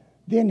says,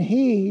 then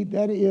he,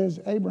 that is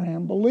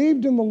Abraham,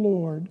 believed in the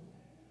Lord,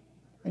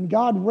 and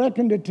God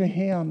reckoned it to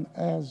him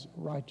as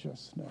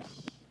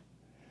righteousness.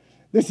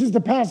 This is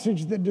the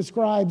passage that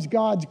describes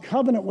God's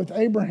covenant with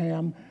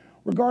Abraham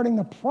regarding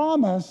the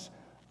promise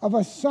of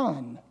a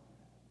son,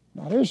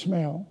 not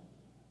Ishmael,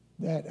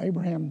 that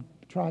Abraham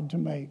tried to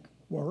make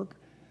work,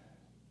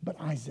 but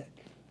Isaac.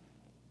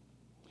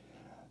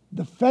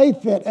 The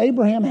faith that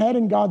Abraham had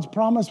in God's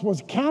promise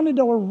was counted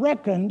or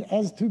reckoned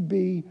as to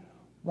be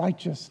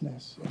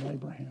righteousness in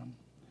Abraham.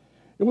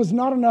 It was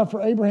not enough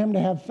for Abraham to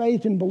have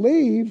faith and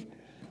believe,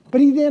 but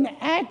he then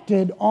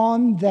acted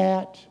on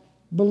that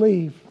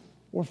belief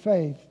or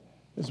faith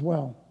as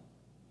well.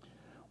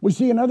 We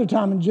see another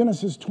time in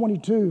Genesis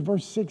 22,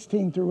 verse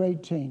 16 through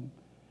 18.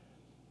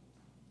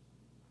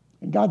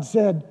 And God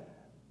said,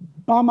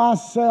 by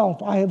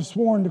myself I have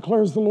sworn,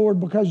 declares the Lord,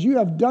 because you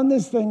have done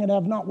this thing and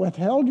have not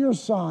withheld your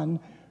son,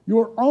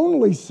 your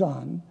only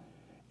son,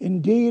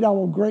 Indeed, I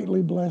will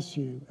greatly bless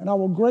you, and I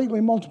will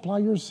greatly multiply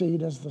your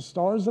seed as the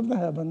stars of the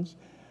heavens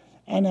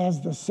and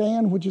as the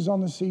sand which is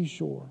on the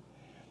seashore.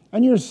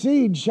 And your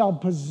seed shall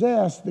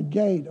possess the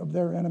gate of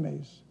their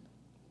enemies.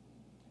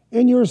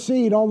 In your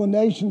seed all the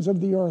nations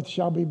of the earth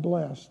shall be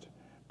blessed,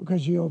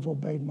 because you have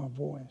obeyed my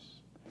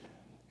voice.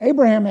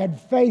 Abraham had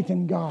faith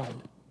in God.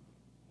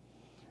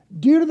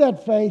 Due to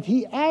that faith,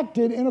 he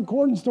acted in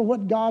accordance to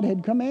what God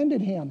had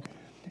commanded him,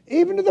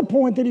 even to the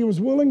point that he was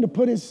willing to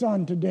put his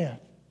son to death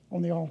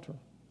on the altar.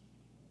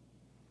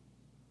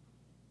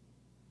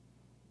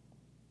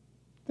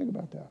 Think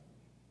about that.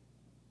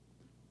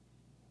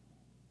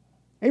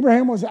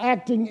 Abraham was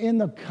acting in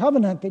the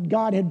covenant that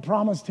God had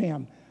promised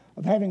him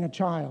of having a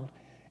child.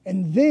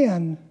 And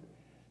then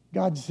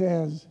God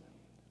says,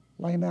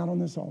 lay him out on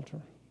this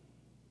altar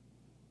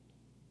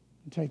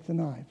and take the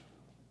knife,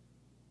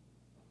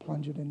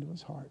 plunge it into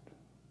his heart.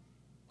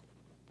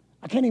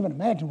 I can't even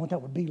imagine what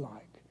that would be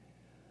like.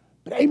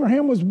 But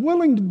Abraham was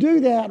willing to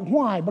do that.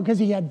 Why? Because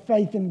he had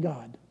faith in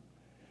God.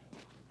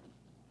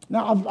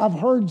 Now, I've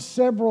heard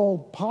several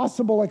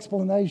possible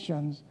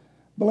explanations,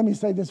 but let me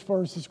say this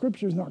first. The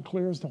scripture is not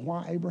clear as to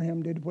why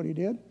Abraham did what he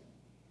did,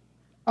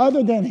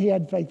 other than he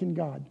had faith in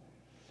God.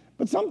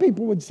 But some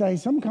people would say,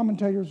 some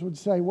commentators would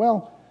say,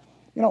 well,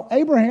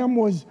 Abraham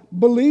was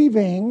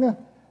believing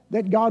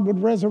that God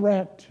would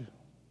resurrect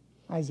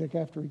Isaac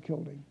after he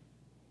killed him.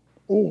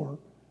 Or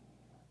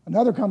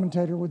another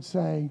commentator would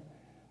say,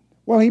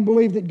 well, he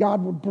believed that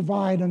God would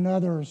provide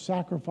another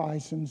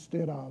sacrifice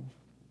instead of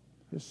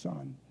his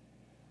son.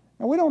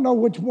 Now, we don't know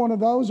which one of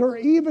those, or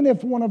even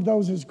if one of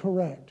those is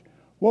correct.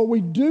 What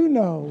we do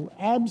know,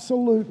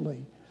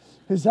 absolutely,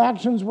 his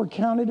actions were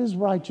counted as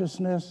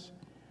righteousness,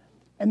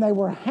 and they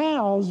were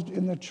housed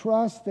in the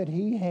trust that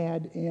he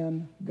had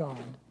in God.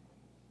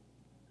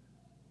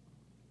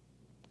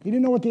 He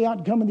didn't know what the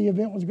outcome of the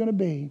event was going to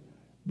be,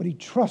 but he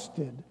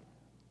trusted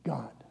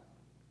God.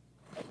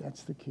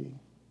 That's the key.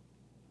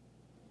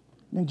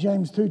 In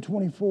James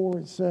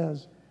 2:24 it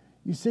says,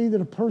 you see that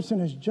a person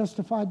is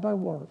justified by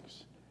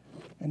works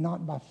and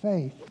not by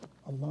faith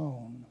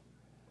alone.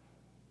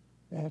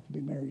 They have to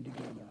be married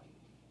together.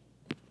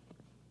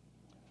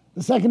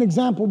 The second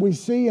example we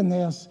see in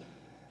this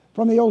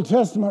from the Old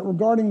Testament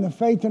regarding the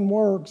faith and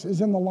works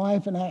is in the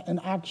life and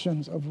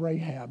actions of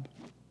Rahab.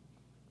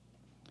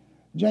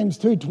 James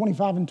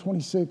 2:25 and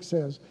 26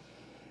 says,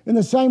 in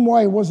the same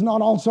way was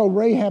not also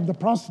Rahab the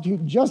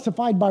prostitute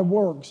justified by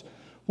works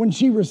when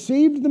she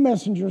received the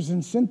messengers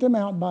and sent them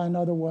out by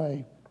another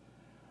way?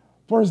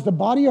 For as the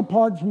body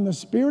apart from the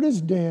spirit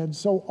is dead,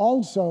 so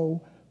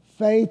also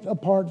faith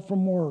apart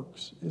from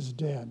works is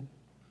dead.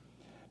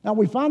 Now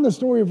we find the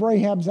story of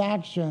Rahab's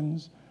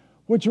actions,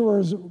 which were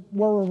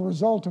a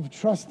result of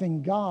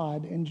trusting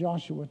God, in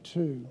Joshua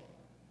 2.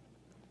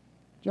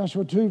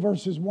 Joshua 2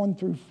 verses 1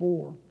 through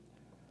 4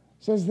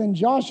 says, then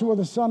Joshua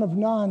the son of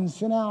Nun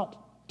sent out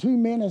 2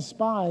 men as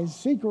spies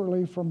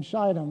secretly from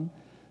Shittim,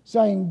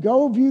 saying,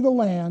 go view the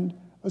land,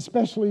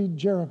 especially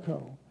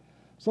Jericho.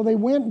 So they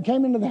went and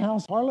came into the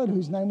house of harlot,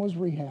 whose name was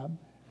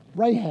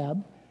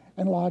Rahab,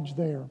 and lodged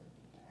there.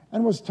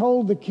 And it was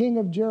told the king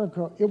of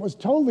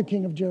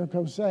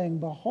Jericho, saying,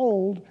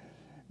 behold,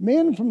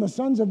 men from the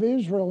sons of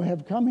Israel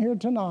have come here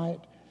tonight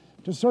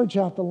to search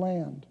out the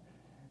land.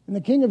 And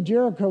the king of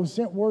Jericho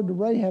sent word to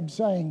Rahab,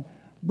 saying,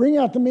 bring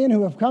out the men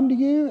who have come to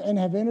you and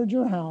have entered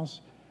your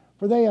house,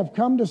 for they have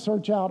come to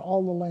search out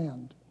all the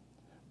land.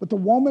 But the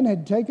woman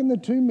had taken the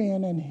 2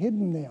 men and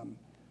hidden them.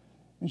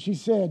 And she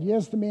said,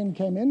 yes, the men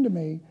came into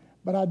me,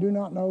 but I do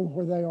not know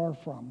where they are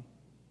from.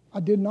 I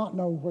did not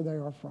know where they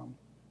are from.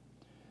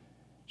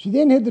 She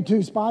then hid the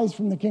 2 spies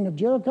from the king of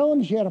Jericho,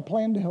 and she had a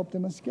plan to help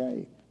them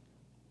escape.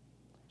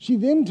 She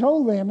then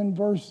told them in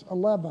verse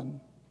 11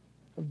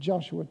 of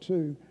Joshua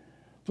 2,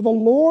 for the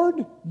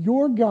Lord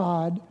your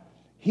God,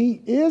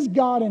 he is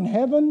God in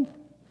heaven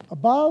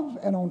above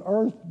and on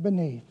earth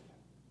beneath.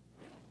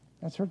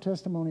 That's her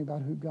testimony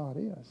about who God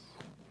is.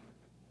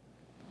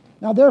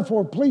 Now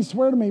therefore, please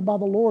swear to me by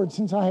the Lord,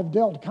 since I have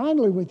dealt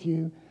kindly with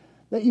you,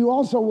 that you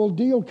also will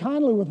deal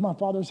kindly with my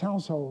father's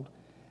household,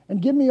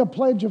 and give me a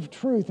pledge of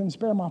truth, and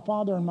spare my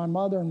father and my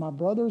mother and my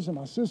brothers and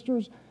my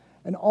sisters,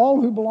 and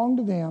all who belong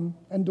to them,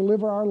 and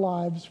deliver our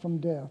lives from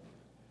death.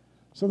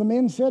 So the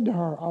men said to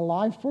her, our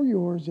life for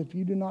yours, if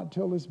you do not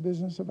tell this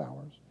business of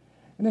ours.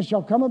 And it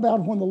shall come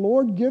about when the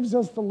Lord gives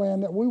us the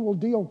land, that we will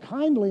deal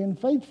kindly and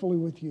faithfully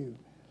with you.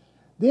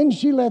 Then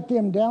she let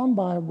them down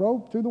by a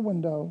rope through the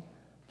window,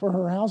 for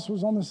her house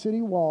was on the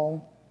city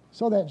wall,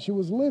 so that she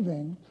was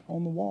living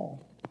on the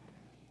wall.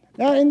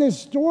 Now in this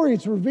story,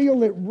 it's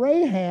revealed that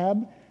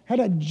Rahab had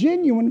a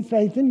genuine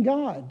faith in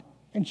God.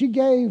 And she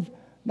gave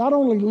not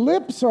only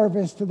lip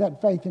service to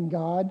that faith in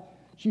God,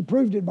 she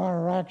proved it by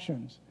her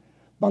actions,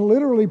 by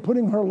literally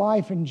putting her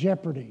life in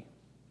jeopardy.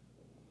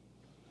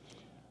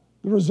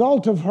 The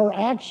result of her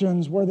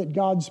actions were that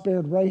God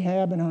spared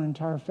Rahab and her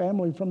entire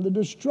family from the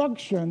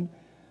destruction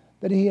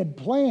that he had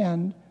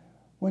planned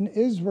when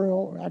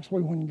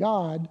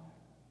God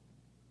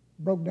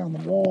broke down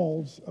the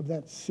walls of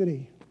that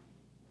city.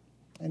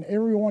 And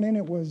everyone in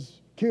it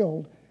was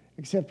killed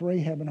except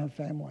Rahab and her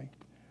family.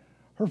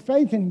 Her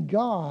faith in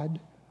God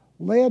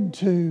led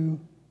to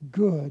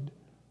good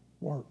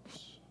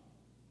works.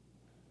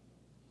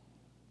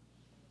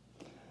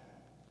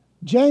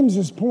 James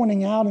is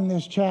pointing out in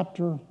this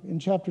chapter, in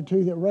chapter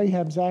 2, that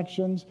Rahab's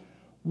actions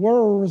were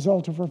a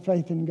result of her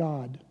faith in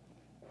God,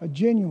 a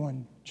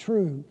genuine,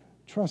 true,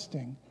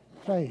 trusting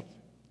faith.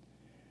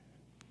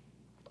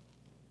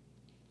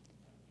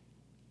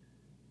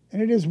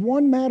 And it is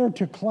one matter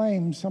to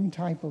claim some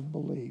type of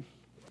belief.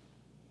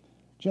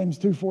 James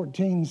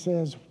 2:14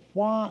 says,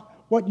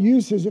 what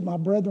use is it, my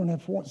brethren,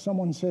 if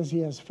someone says he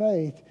has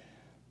faith,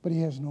 but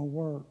he has no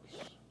works?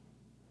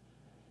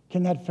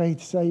 Can that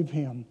faith save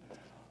him?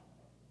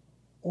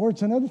 Or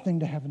it's another thing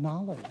to have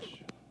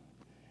knowledge.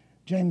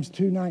 James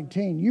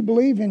 2:19, you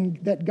believe in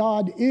that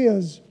God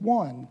is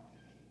one.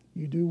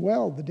 You do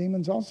well. The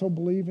demons also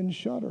believe and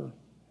shudder.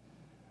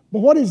 But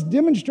what is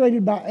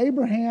demonstrated by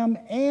Abraham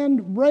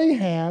and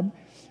Rahab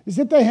is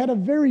that they had a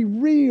very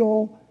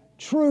real,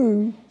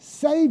 true,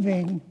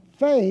 saving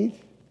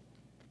faith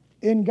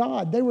in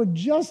God. They were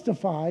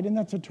justified, and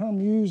that's a term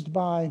used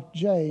by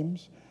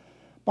James,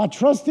 by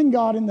trusting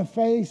God in the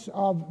face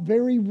of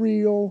very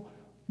real,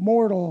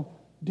 mortal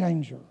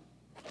danger.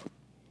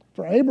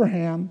 For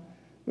Abraham,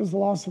 it was the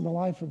loss of the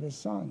life of his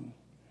son.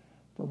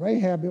 For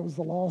Rahab, it was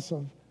the loss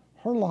of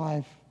her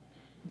life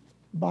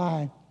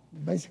by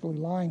basically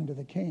lying to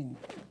the king.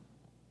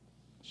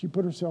 She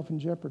put herself in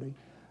jeopardy.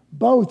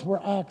 Both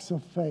were acts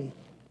of faith.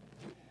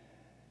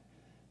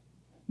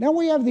 Now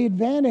we have the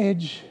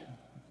advantage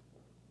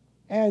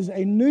as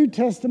a New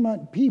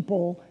Testament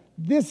people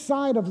this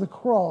side of the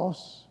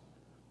cross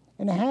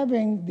and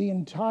having the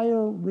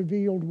entire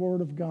revealed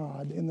Word of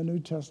God in the New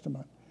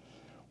Testament.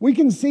 We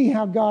can see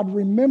how God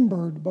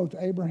remembered both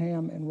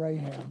Abraham and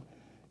Rahab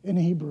in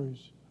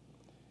Hebrews.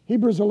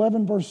 Hebrews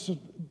 11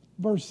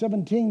 verse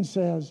 17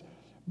 says,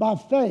 by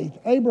faith,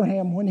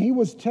 Abraham, when he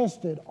was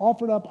tested,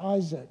 offered up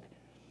Isaac,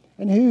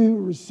 and he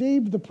who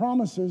received the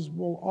promises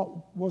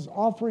was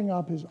offering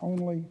up his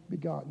only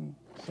begotten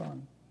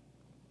son.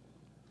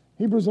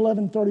 Hebrews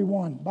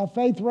 11:31, by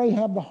faith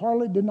Rahab the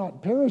harlot did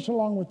not perish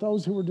along with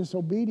those who were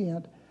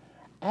disobedient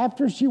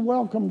after she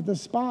welcomed the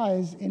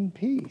spies in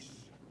peace.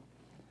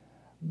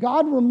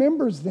 God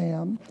remembers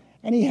them,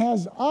 and he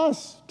has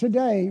us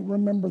today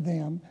remember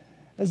them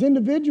as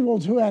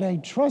individuals who had a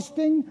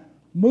trusting,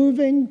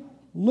 moving,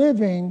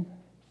 living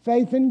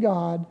faith in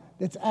God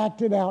that's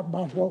acted out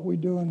by what we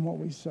do and what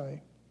we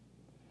say.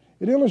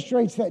 It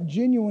illustrates that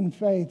genuine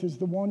faith is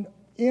the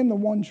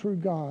one true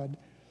God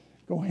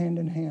go hand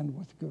in hand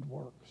with good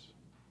works.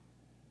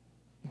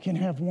 You can't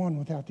have one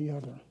without the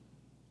other.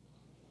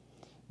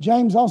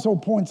 James also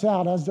points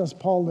out, as does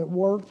Paul, that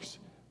works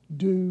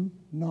do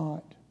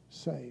not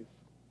save.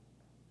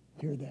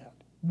 Hear that.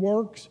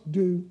 Works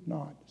do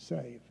not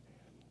save.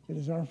 It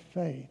is our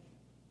faith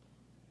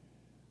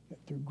that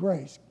through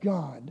grace,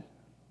 God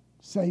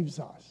saves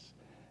us.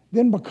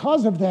 Then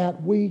because of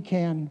that, we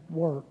can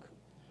work.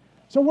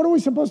 So what are we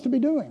supposed to be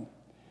doing?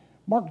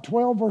 Mark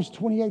 12, verse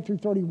 28 through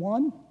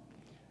 31.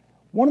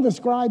 One of the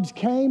scribes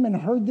came and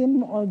heard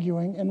them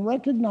arguing, and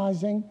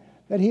recognizing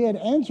that he had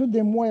answered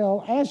them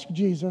well, asked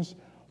Jesus,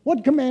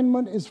 what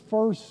commandment is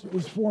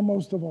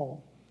foremost of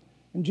all?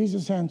 And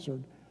Jesus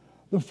answered,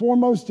 the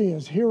foremost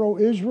is, hear, O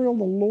Israel,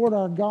 the Lord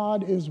our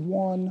God is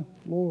one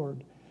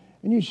Lord.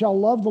 And you shall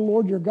love the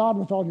Lord your God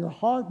with all your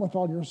heart, with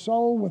all your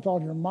soul, with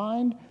all your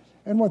mind,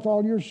 and with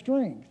all your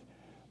strength.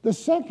 The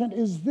second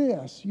is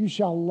this, you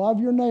shall love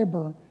your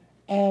neighbor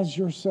as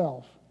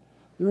yourself.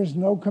 There is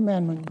no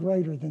commandment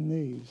greater than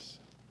these.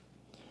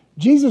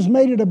 Jesus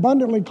made it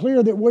abundantly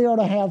clear that we are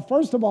to have,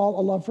 first of all,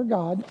 a love for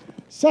God.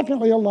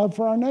 Secondly, a love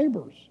for our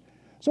neighbors.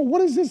 So what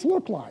does this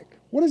look like?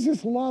 What does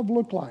this love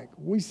look like?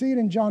 We see it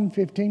in John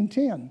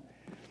 15:10.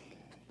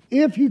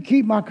 If you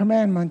keep my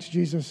commandments,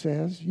 Jesus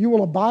says, you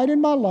will abide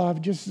in my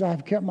love just as I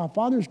have kept my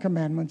Father's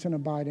commandments and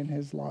abide in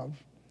his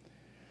love.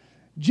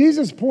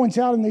 Jesus points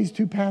out in these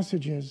two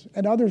passages,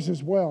 and others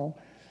as well,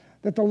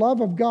 that the love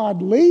of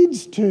God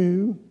leads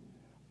to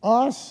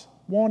us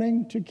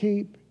wanting to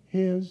keep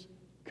his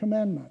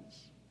commandments.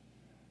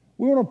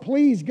 We want to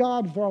please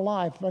God with our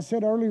life. As I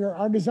said earlier,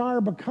 our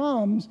desire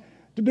becomes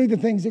to do the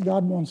things that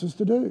God wants us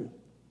to do.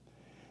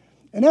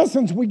 In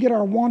essence, we get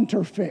our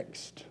wanter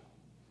fixed.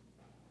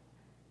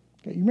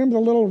 Okay, you remember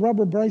the little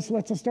rubber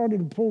bracelets? I started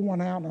to pull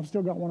one out, and I've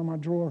still got one in my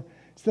drawer.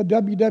 It's the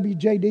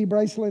WWJD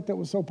bracelet that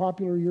was so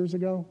popular years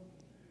ago.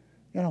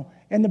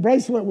 And the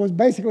bracelet was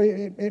basically,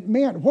 it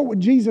meant, what would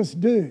Jesus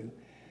do?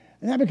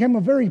 And that became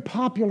a very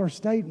popular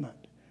statement.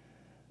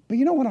 But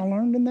you know what I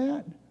learned in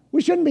that?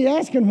 We shouldn't be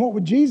asking, what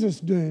would Jesus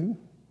do?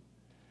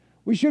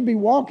 We should be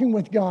walking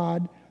with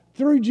God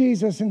through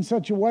Jesus in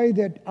such a way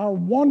that our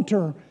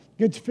wanter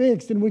gets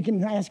fixed and we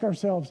can ask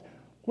ourselves,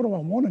 what do I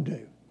want to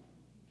do?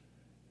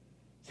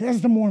 See,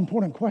 that's the more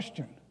important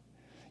question.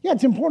 Yeah,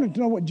 it's important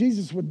to know what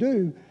Jesus would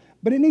do,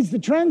 but it needs to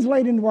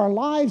translate into our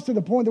lives to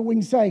the point that we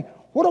can say,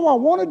 what do I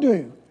want to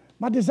do?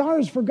 My desire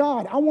is for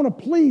God. I want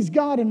to please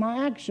God in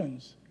my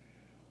actions.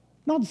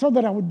 Not so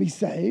that I would be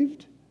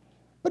saved,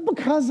 but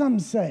because I'm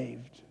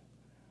saved.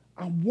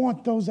 I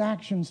want those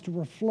actions to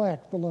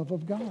reflect the love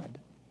of God.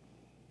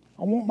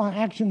 I want my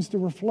actions to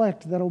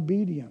reflect that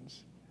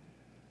obedience.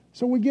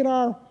 So we get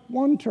our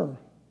wanter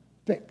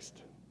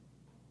fixed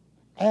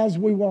as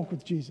we walk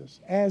with Jesus,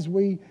 as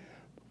we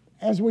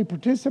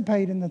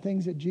participate in the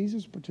things that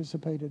Jesus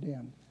participated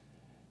in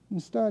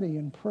study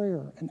and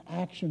prayer and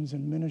actions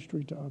and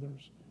ministry to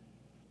others.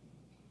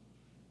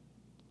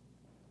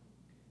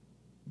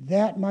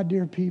 That, my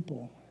dear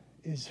people,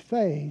 is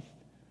faith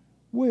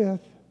with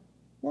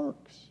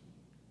works.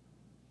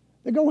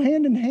 They go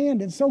hand in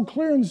hand. It's so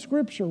clear in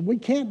Scripture. We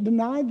can't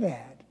deny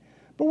that.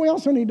 But we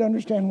also need to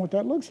understand what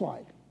that looks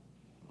like.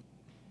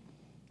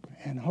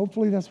 And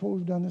hopefully that's what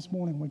we've done this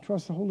morning. We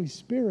trust the Holy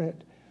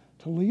Spirit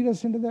to lead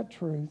us into that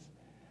truth.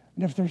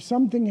 And if there's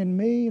something in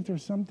me, if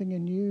there's something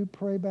in you,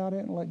 pray about it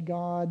and let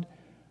God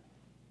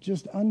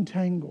just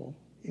untangle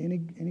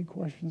any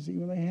questions that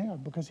you may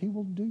have, because He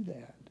will do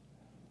that.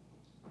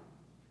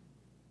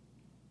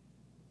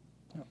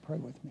 Now, pray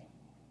with me.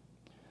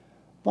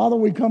 Father,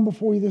 we come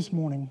before you this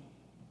morning.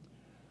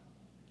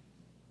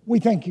 We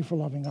thank you for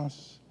loving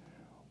us.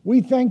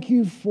 We thank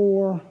you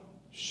for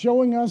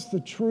showing us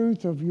the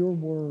truth of your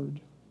word,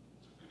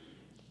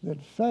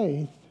 that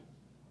faith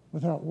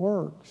without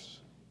works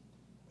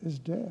is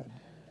dead.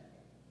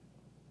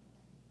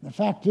 The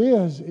fact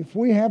is, if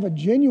we have a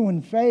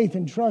genuine faith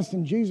and trust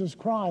in Jesus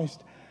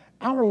Christ,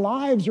 our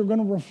lives are going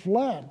to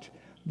reflect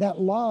that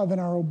love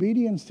and our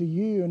obedience to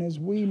you, and as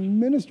we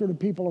minister to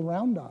people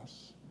around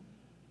us.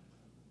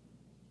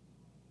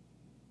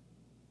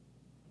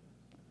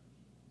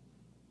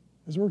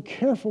 As we're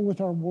careful with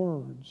our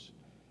words,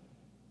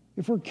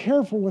 if we're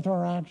careful with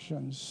our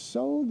actions,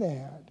 so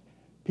that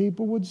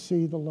people would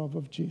see the love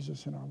of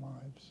Jesus in our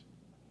lives.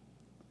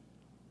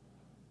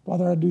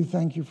 Father, I do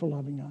thank you for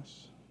loving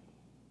us.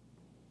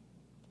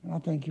 And I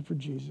thank you for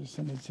Jesus.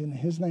 And it's in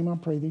His name I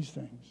pray these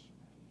things.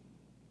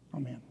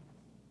 Amen.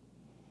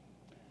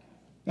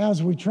 Now,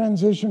 as we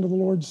transition to the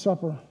Lord's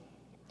Supper,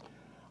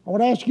 I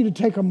would ask you to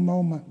take a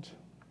moment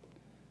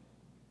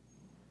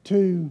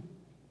to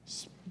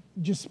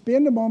just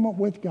spend a moment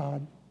with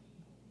God,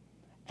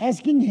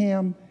 asking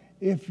Him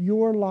if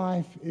your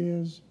life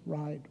is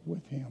right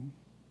with Him,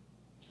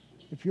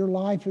 if your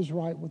life is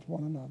right with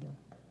one another.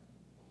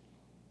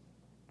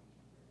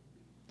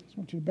 I just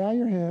want you to bow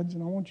your heads,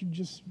 and I want you to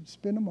just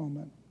spend a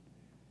moment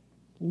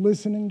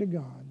listening to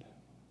God.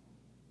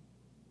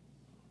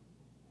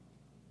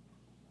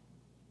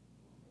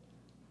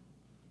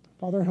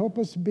 Father, help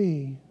us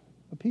be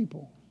a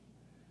people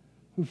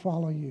who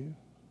follow you,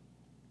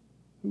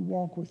 who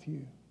walk with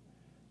you,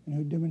 and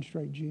who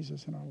demonstrate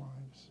Jesus in our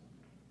lives.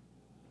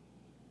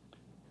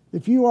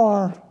 If you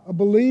are a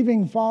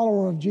believing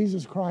follower of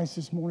Jesus Christ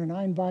this morning,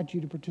 I invite you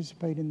to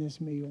participate in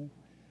this meal.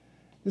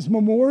 This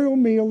memorial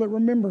meal that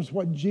remembers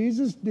what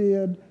Jesus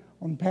did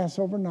on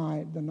Passover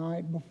night, the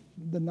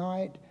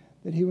night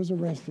that He was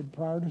arrested,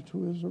 prior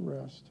to His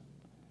arrest.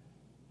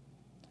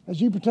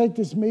 As you partake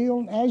this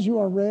meal, as you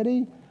are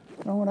ready,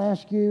 I want to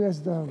ask you,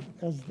 as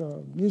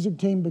the music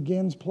team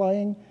begins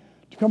playing,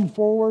 to come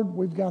forward.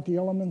 We've got the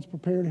elements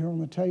prepared here on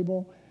the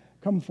table.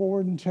 Come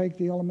forward and take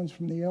the elements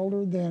from the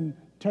elder, then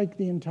take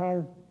the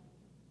entire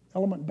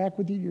element back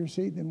with you to your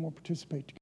seat, then we'll participate together.